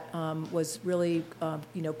that was really,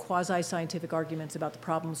 quasi-scientific arguments about the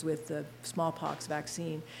problems with the smallpox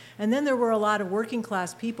vaccine. And then there were a lot of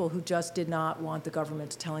working-class people who just did not want the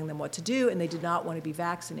government telling them what to do, and they did not want to be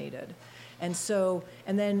vaccinated. And so,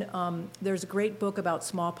 and then there's a great book about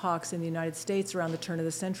smallpox in the United States around the turn of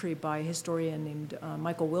the century by a historian named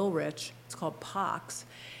Michael Willrich. It's called Pox.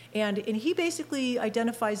 And he basically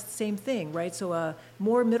identifies the same thing, right? So a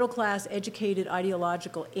more middle-class, educated,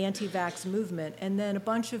 ideological, anti-vax movement, and then a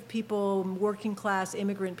bunch of people, working-class,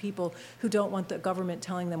 immigrant people, who don't want the government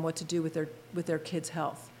telling them what to do with their kids'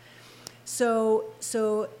 health. So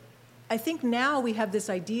I think now we have this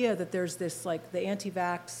idea that there's this, like, the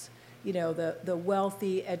anti-vax, you know, the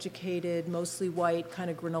wealthy, educated, mostly white, kind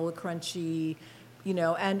of granola crunchy, you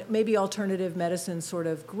know, and maybe alternative medicine sort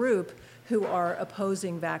of group who are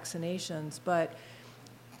opposing vaccinations. But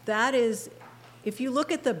that is, if you look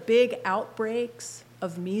at the big outbreaks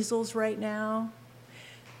of measles right now,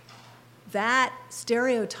 that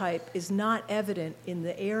stereotype is not evident in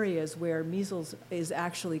the areas where measles is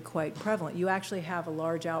actually quite prevalent. You actually have a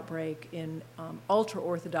large outbreak in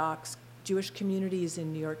ultra-Orthodox Jewish communities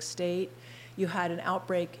in New York State. You had an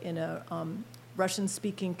outbreak in a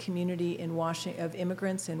Russian-speaking community of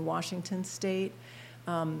immigrants in Washington State.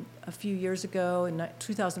 A few years ago, in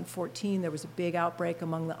 2014, there was a big outbreak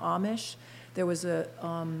among the Amish. There was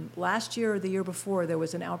last year or the year before, there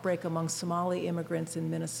was an outbreak among Somali immigrants in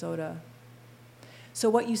Minnesota. So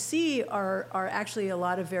what you see are actually a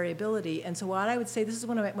lot of variability. And so what I would say, this is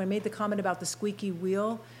when I made the comment about the squeaky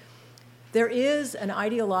wheel. There is an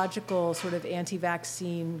ideological sort of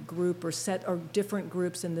anti-vaccine group or different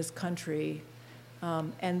groups in this country,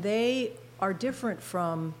 and they are different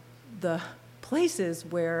from the places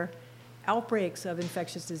where outbreaks of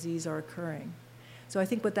infectious disease are occurring. So I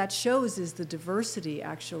think what that shows is the diversity,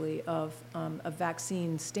 actually, of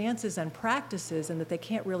vaccine stances and practices, and that they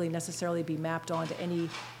can't really necessarily be mapped onto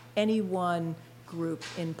any one group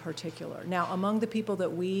in particular. Now, among the people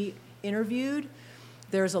that we interviewed,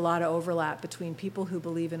 there's a lot of overlap between people who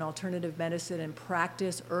believe in alternative medicine and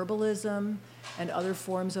practice herbalism and other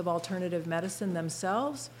forms of alternative medicine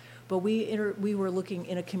themselves. But we were looking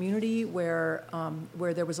in a community where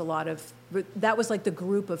there was a lot of, that was like the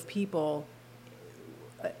group of people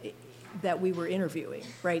that we were interviewing,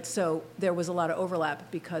 right? So there was a lot of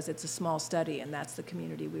overlap because it's a small study, and that's the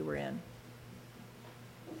community we were in.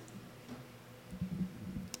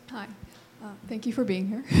 Hi, thank you for being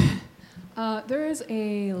here. There is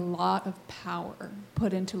a lot of power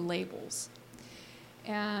put into labels.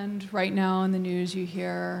 And right now in the news you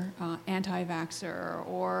hear anti-vaxxer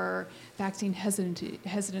or vaccine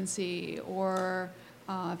hesitancy or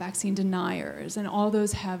vaccine deniers, and all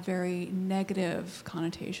those have very negative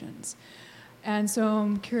connotations. And so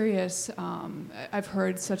I'm curious, I've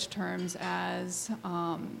heard such terms as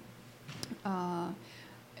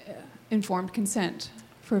informed consent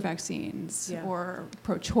for vaccines, Yeah. or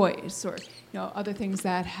pro-choice, or other things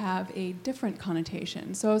that have a different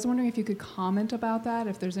connotation. So I was wondering if you could comment about that,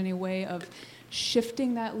 if there's any way of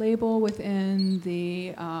shifting that label within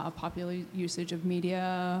the popular usage of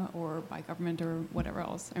media or by government or whatever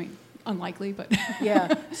else. I mean, unlikely, but Yeah.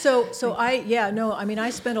 I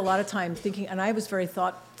spent a lot of time thinking, and I was very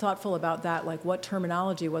thoughtful about that, like what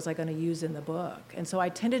terminology was I going to use in the book. And so I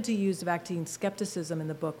tended to use vaccine skepticism in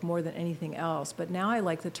the book more than anything else. But now I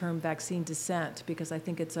like the term vaccine dissent because I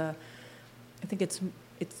think it's a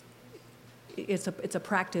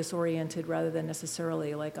practice-oriented rather than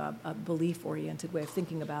necessarily like a belief-oriented way of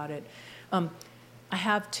thinking about it. I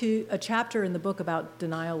have a chapter in the book about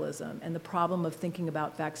denialism and the problem of thinking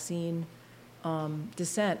about vaccine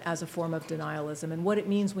dissent as a form of denialism and what it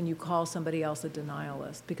means when you call somebody else a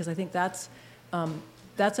denialist, because I think that's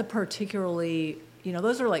a particularly,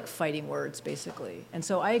 those are like fighting words, basically. And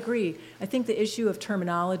so I agree. I think the issue of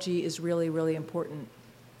terminology is really, really important.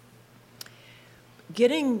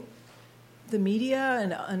 Getting the media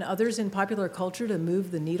and others in popular culture to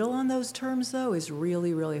move the needle on those terms, though, is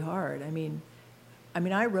really, really hard. I mean,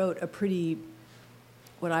 I wrote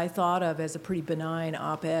what I thought of as a pretty benign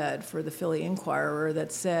op-ed for the Philly Inquirer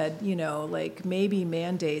that said, maybe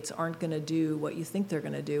mandates aren't going to do what you think they're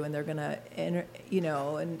going to do, and they're going to,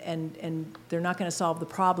 and they're not going to solve the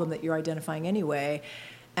problem that you're identifying anyway.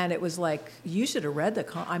 And it was like, you should have read the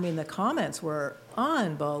comments were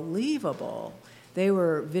unbelievable. They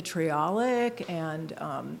were vitriolic and,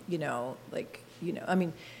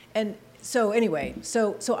 and so anyway,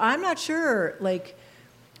 so I'm not sure,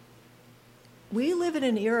 we live in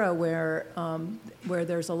an era where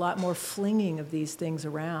there's a lot more flinging of these things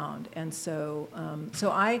around. And so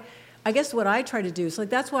I guess what I try to do is,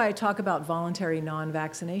 that's why I talk about voluntary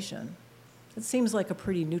non-vaccination. It seems like a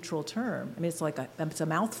pretty neutral term. I mean, it's a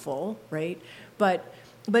mouthful, right? But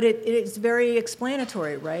but it's very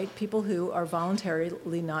explanatory, right? People who are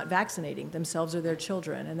voluntarily not vaccinating themselves or their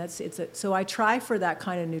children, and so I try for that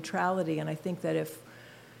kind of neutrality, and I think that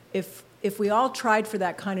if we all tried for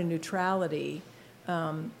that kind of neutrality,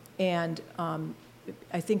 I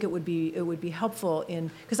think it would be helpful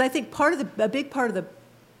because I think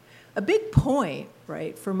a big point,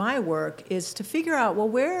 right, for my work is to figure out,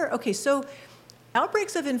 so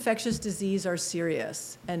outbreaks of infectious disease are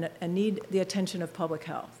serious and need the attention of public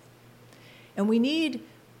health. And we need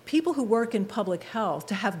people who work in public health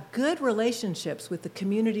to have good relationships with the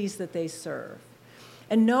communities that they serve.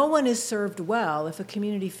 And no one is served well if a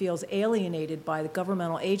community feels alienated by the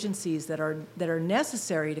governmental agencies that are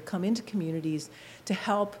necessary to come into communities to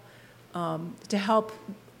help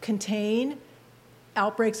contain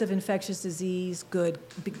outbreaks of infectious disease,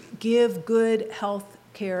 give good health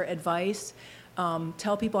care advice,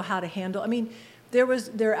 tell people how to handle. I mean, there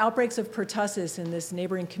are outbreaks of pertussis in this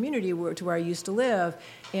neighboring community to where I used to live,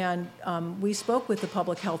 and we spoke with the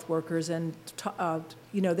public health workers, and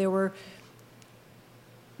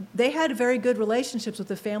they had very good relationships with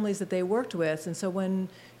the families that they worked with, and so when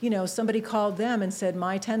somebody called them and said,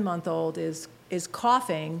 my 10-month-old is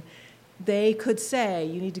coughing, they could say,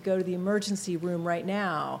 you need to go to the emergency room right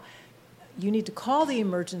now. You need to call the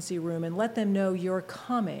emergency room and let them know you're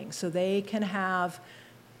coming, so they can have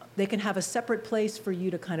a separate place for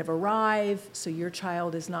you to kind of arrive, so your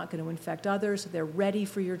child is not going to infect others, so they're ready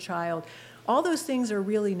for your child. All those things are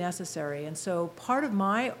really necessary, and so part of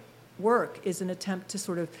my work is an attempt to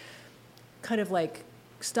sort of kind of like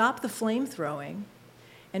stop the flame throwing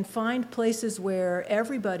and find places where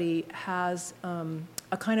everybody has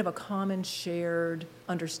a kind of a common shared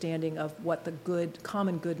understanding of what the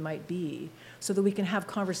common good might be, so that we can have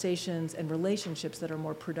conversations and relationships that are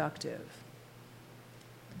more productive.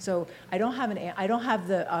 So I don't have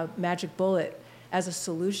the magic bullet as a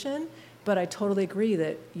solution, but I totally agree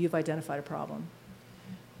that you've identified a problem.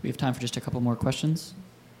 We have time for just a couple more questions.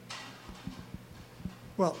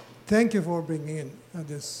 Well, thank you for bringing in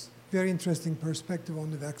this very interesting perspective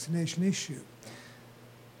on the vaccination issue.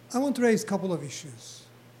 I want to raise a couple of issues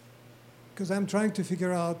because I'm trying to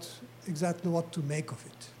figure out exactly what to make of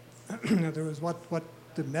it. In other words, what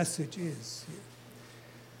the message is here.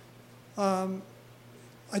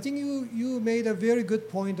 I think you made a very good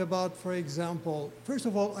point about, for example, first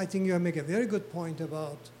of all, I think you make a very good point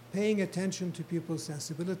about paying attention to people's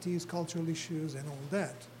sensibilities, cultural issues, and all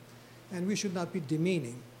that. And we should not be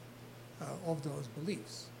demeaning of those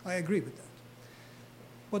beliefs. I agree with that.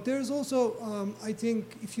 But there's also, I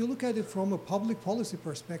think, if you look at it from a public policy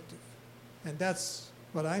perspective, and that's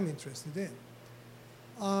what I'm interested in,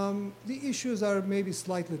 the issues are maybe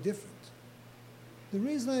slightly different. The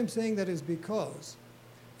reason I'm saying that is because,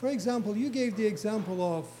 for example, you gave the example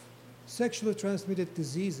of sexually transmitted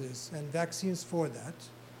diseases and vaccines for that.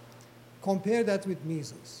 Compare that with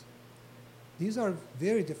measles. These are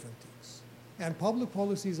very different things. And public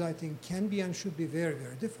policies, I think, can be and should be very,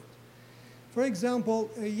 very different. For example,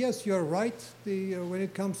 yes, you're right. When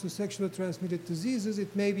it comes to sexually transmitted diseases,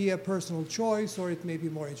 it may be a personal choice, or it may be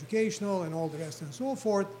more educational and all the rest and so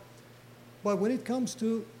forth. But when it comes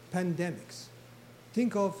to pandemics,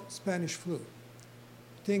 think of Spanish flu.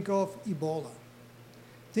 Think of Ebola.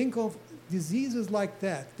 Think of diseases like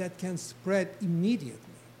that that can spread immediately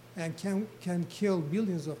and can kill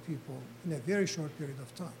millions of people in a very short period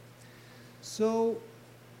of time. So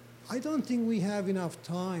I don't think we have enough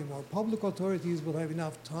time, or public authorities will have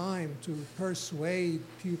enough time to persuade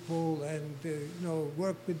people and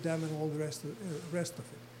work with them and all the rest of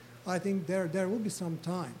it. I think there will be some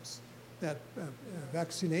times that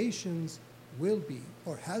vaccinations will be,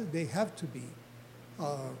 or they have to be,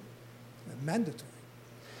 mandatory.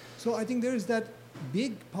 So I think there is that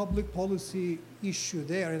big public policy issue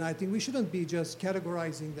there, and I think we shouldn't be just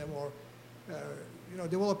categorizing them or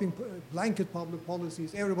developing blanket public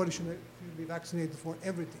policies. Everybody should be vaccinated for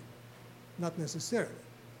everything. Not necessarily.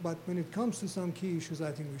 But when it comes to some key issues,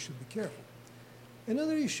 I think we should be careful.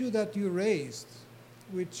 Another issue that you raised,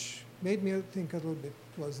 which made me think a little bit,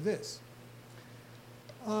 was this.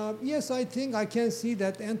 Yes, I think I can see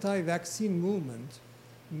that anti-vaccine movement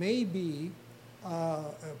may be a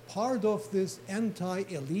part of this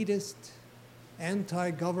anti-elitist,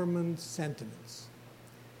 anti-government sentiments.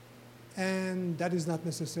 And that is not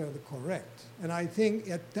necessarily correct. And I think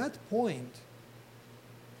at that point,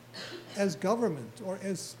 as government, or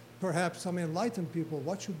as perhaps some enlightened people,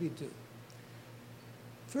 what should we do?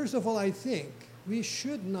 First of all, I think we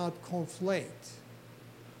should not conflate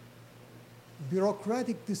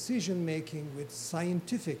bureaucratic decision-making with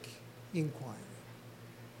scientific inquiry.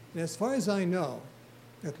 And as far as I know,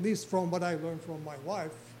 at least from what I learned from my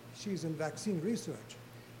wife, she's in vaccine research,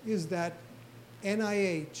 is that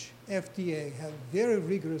NIH, FDA have very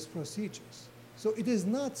rigorous procedures. So it is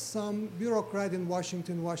not some bureaucrat in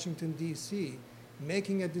Washington, D.C.,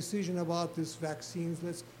 making a decision about this vaccines,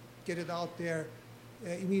 let's get it out there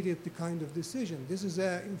immediately kind of decision. This is,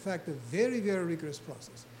 in fact, a very, very rigorous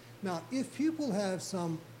process. Now, if people have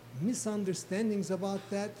some misunderstandings about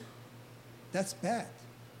that, that's bad.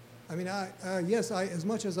 I mean, yes, as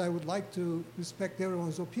much as I would like to respect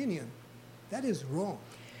everyone's opinion, that is wrong,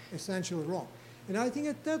 essentially wrong. And I think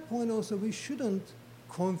at that point also we shouldn't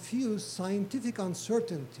confuse scientific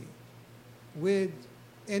uncertainty with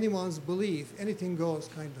anyone's belief, anything goes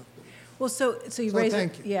kind of belief. Well, so you raise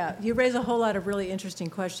thank you. Yeah, you raise a whole lot of really interesting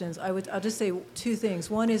questions. I'll just say two things.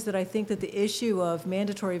 One is that I think that the issue of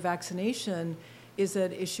mandatory vaccination is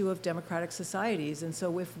an issue of democratic societies, and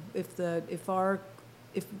so if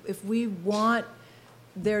we want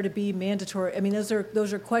there to be mandatory, I mean, those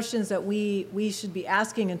are questions that we should be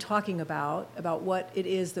asking and talking about what it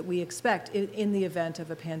is that we expect in the event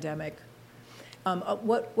of a pandemic.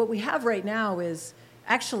 What we have right now is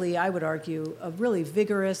actually, I would argue, a really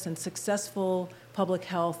vigorous and successful public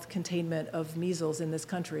health containment of measles in this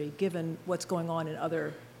country, given what's going on in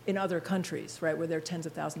other countries, right, where there are tens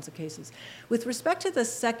of thousands of cases. With respect to the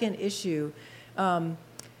second issue,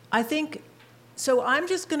 I think, so I'm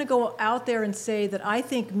just going to go out there and say that I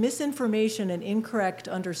think misinformation and incorrect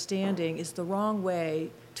understanding is the wrong way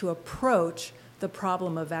to approach the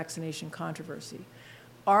problem of vaccination controversy.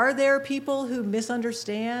 Are there people who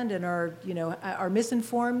misunderstand and are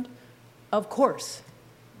misinformed? Of course.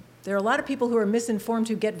 There are a lot of people who are misinformed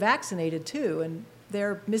who get vaccinated too, and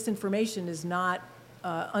their misinformation is not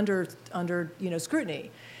under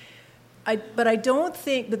scrutiny. But I don't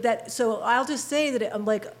think that. So I'll just say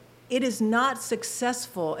that it is not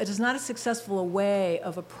successful. It is not a successful way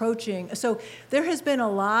of approaching. So there has been a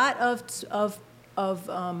lot of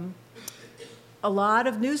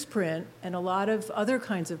newsprint and a lot of other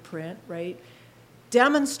kinds of print, right,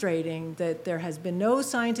 demonstrating that there has been no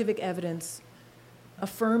scientific evidence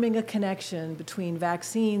affirming a connection between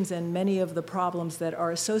vaccines and many of the problems that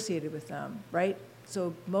are associated with them, right?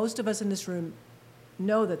 So most of us in this room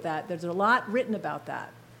know that there's a lot written about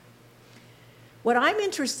that. What I'm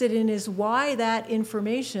interested in is why that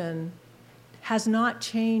information has not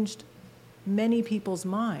changed many people's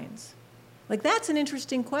minds. Like, that's an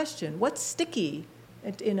interesting question. What's sticky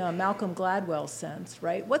in a Malcolm Gladwell sense,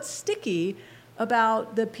 right? What's sticky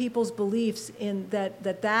about the people's beliefs in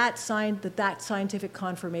that scientific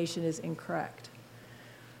confirmation is incorrect?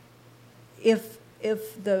 If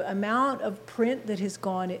the amount of print that has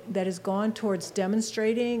gone towards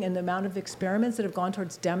demonstrating and the amount of experiments that have gone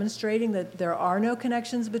towards demonstrating that there are no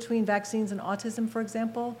connections between vaccines and autism, for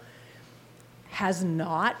example, has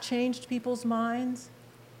not changed people's minds,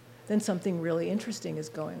 then something really interesting is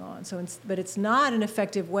going on. But it's not an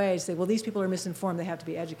effective way to say, well, these people are misinformed, they have to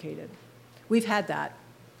be educated. We've had that.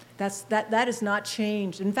 That has not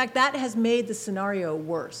changed. In fact, that has made the scenario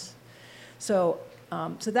worse. So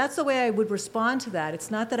that's the way I would respond to that. It's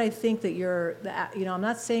not that I think that I'm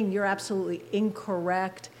not saying you're absolutely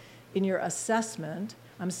incorrect in your assessment.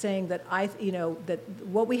 I'm saying that that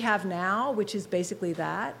what we have now, which is basically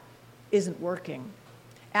that, isn't working,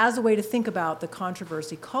 as a way to think about the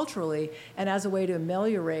controversy culturally and as a way to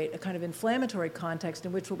ameliorate a kind of inflammatory context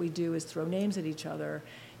in which what we do is throw names at each other.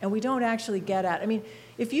 And we don't actually get at, I mean,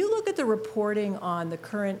 if you look at the reporting on the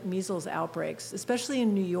current measles outbreaks, especially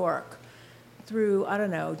in New York, through,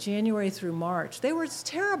 January through March, they were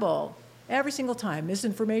terrible every single time.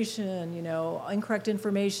 Misinformation, incorrect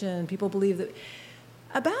information, people believe that.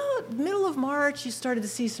 About middle of March, you started to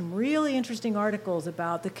see some really interesting articles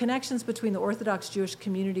about the connections between the Orthodox Jewish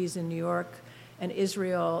communities in New York and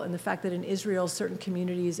Israel, and the fact that in Israel, certain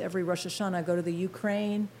communities every Rosh Hashanah go to the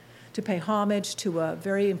Ukraine to pay homage to a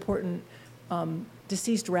very important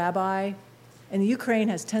deceased rabbi. And the Ukraine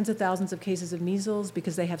has tens of thousands of cases of measles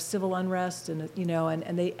because they have civil unrest, and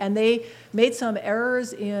they made some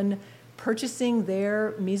errors in purchasing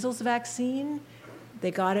their measles vaccine. They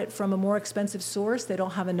got it from a more expensive source. They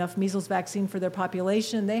don't have enough measles vaccine for their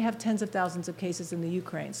population. They have tens of thousands of cases in the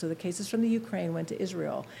Ukraine. So the cases from the Ukraine went to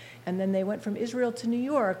Israel. And then they went from Israel to New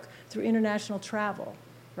York through international travel,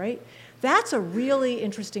 right? That's a really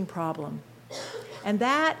interesting problem. And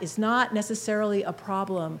that is not necessarily a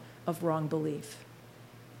problem of wrong belief.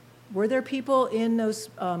 Were there people in those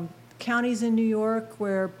counties in New York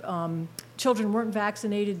where children weren't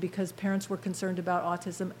vaccinated because parents were concerned about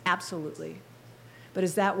autism? Absolutely. But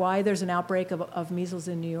is that why there's an outbreak of measles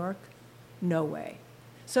in New York? No way.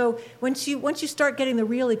 So once you start getting the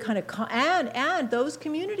really kind of and those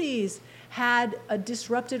communities had a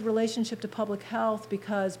disrupted relationship to public health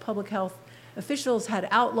because public health officials had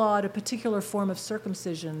outlawed a particular form of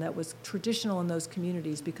circumcision that was traditional in those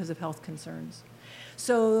communities because of health concerns.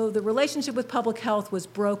 So the relationship with public health was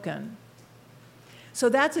broken. So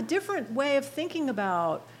that's a different way of thinking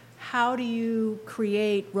about how do you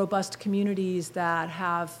create robust communities that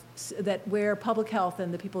where public health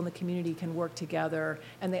and the people in the community can work together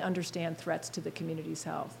and they understand threats to the community's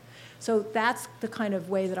health. So that's the kind of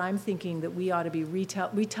way that I'm thinking that we ought to be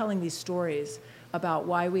retelling these stories about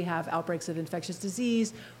why we have outbreaks of infectious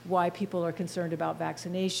disease, why people are concerned about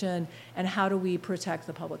vaccination, and how do we protect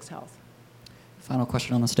the public's health. Final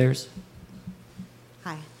question on the stairs.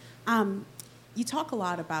 Hi. You talk a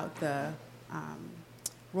lot about the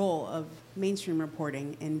role of mainstream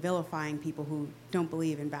reporting in vilifying people who don't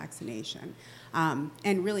believe in vaccination,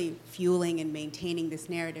 and really fueling and maintaining this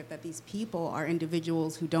narrative that these people are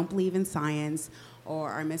individuals who don't believe in science or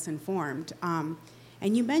are misinformed.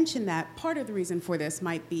 And you mentioned that part of the reason for this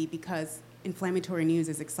might be because inflammatory news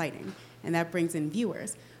is exciting, and that brings in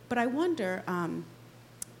viewers. But I wonder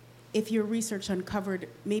if your research uncovered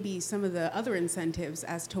maybe some of the other incentives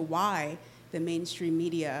as to why the mainstream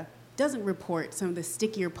media doesn't report some of the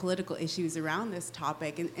stickier political issues around this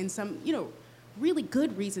topic and some, really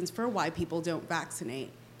good reasons for why people don't vaccinate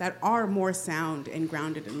that are more sound and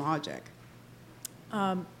grounded in logic.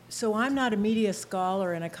 So I'm not a media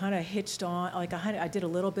scholar, and I kind of hitched on, I did a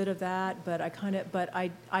little bit of that, but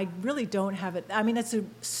I really don't have it. I mean, that's a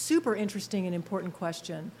super interesting and important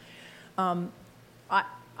question.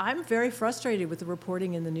 I'm very frustrated with the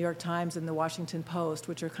reporting in the New York Times and the Washington Post,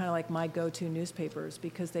 which are kind of like my go-to newspapers,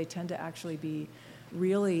 because they tend to actually be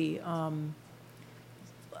really,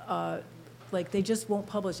 they just won't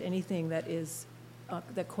publish anything that is,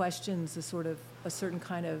 that questions a certain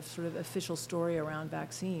kind of official story around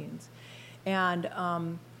vaccines. And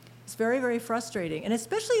it's very, very frustrating. And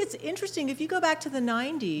especially it's interesting, if you go back to the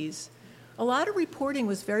 90s, a lot of reporting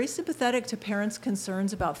was very sympathetic to parents'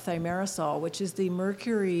 concerns about thimerosal, which is the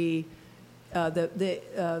mercury,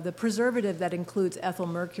 the preservative that includes ethyl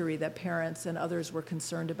mercury that parents and others were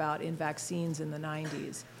concerned about in vaccines in the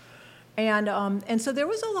 90s. And so there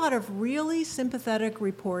was a lot of really sympathetic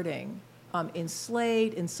reporting in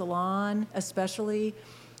Slate, in Salon especially.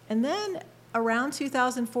 And then around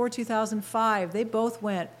 2004, 2005, they both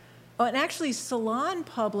went, and actually Salon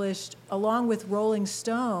published, along with Rolling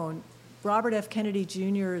Stone, Robert F. Kennedy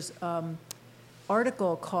Jr.'s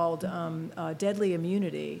article called Deadly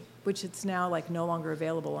Immunity, which it's now no longer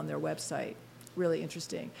available on their website. Really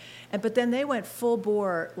interesting. But then they went full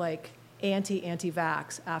bore,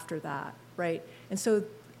 anti-vax after that, right? And so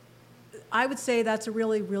I would say that's a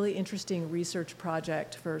really, really interesting research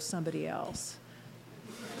project for somebody else.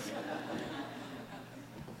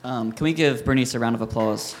 Can we give Bernice a round of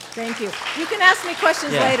applause? Thank you. You can ask me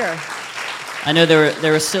questions later. I know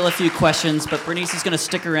there were still a few questions, but Bernice is going to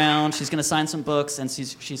stick around. She's going to sign some books, and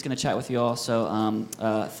she's going to chat with you all. So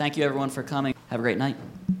thank you, everyone, for coming. Have a great night.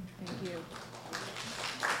 Thank you.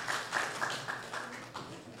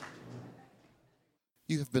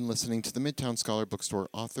 You have been listening to the Midtown Scholar Bookstore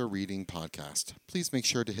Author Reading Podcast. Please make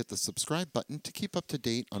sure to hit the subscribe button to keep up to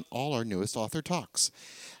date on all our newest author talks.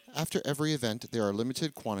 After every event, there are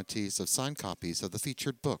limited quantities of signed copies of the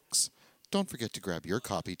featured books. Don't forget to grab your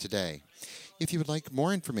copy today. If you would like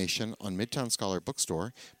more information on Midtown Scholar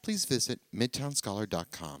Bookstore, please visit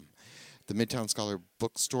midtownscholar.com. The Midtown Scholar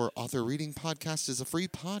Bookstore Author Reading Podcast is a free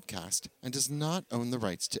podcast and does not own the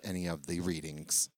rights to any of the readings.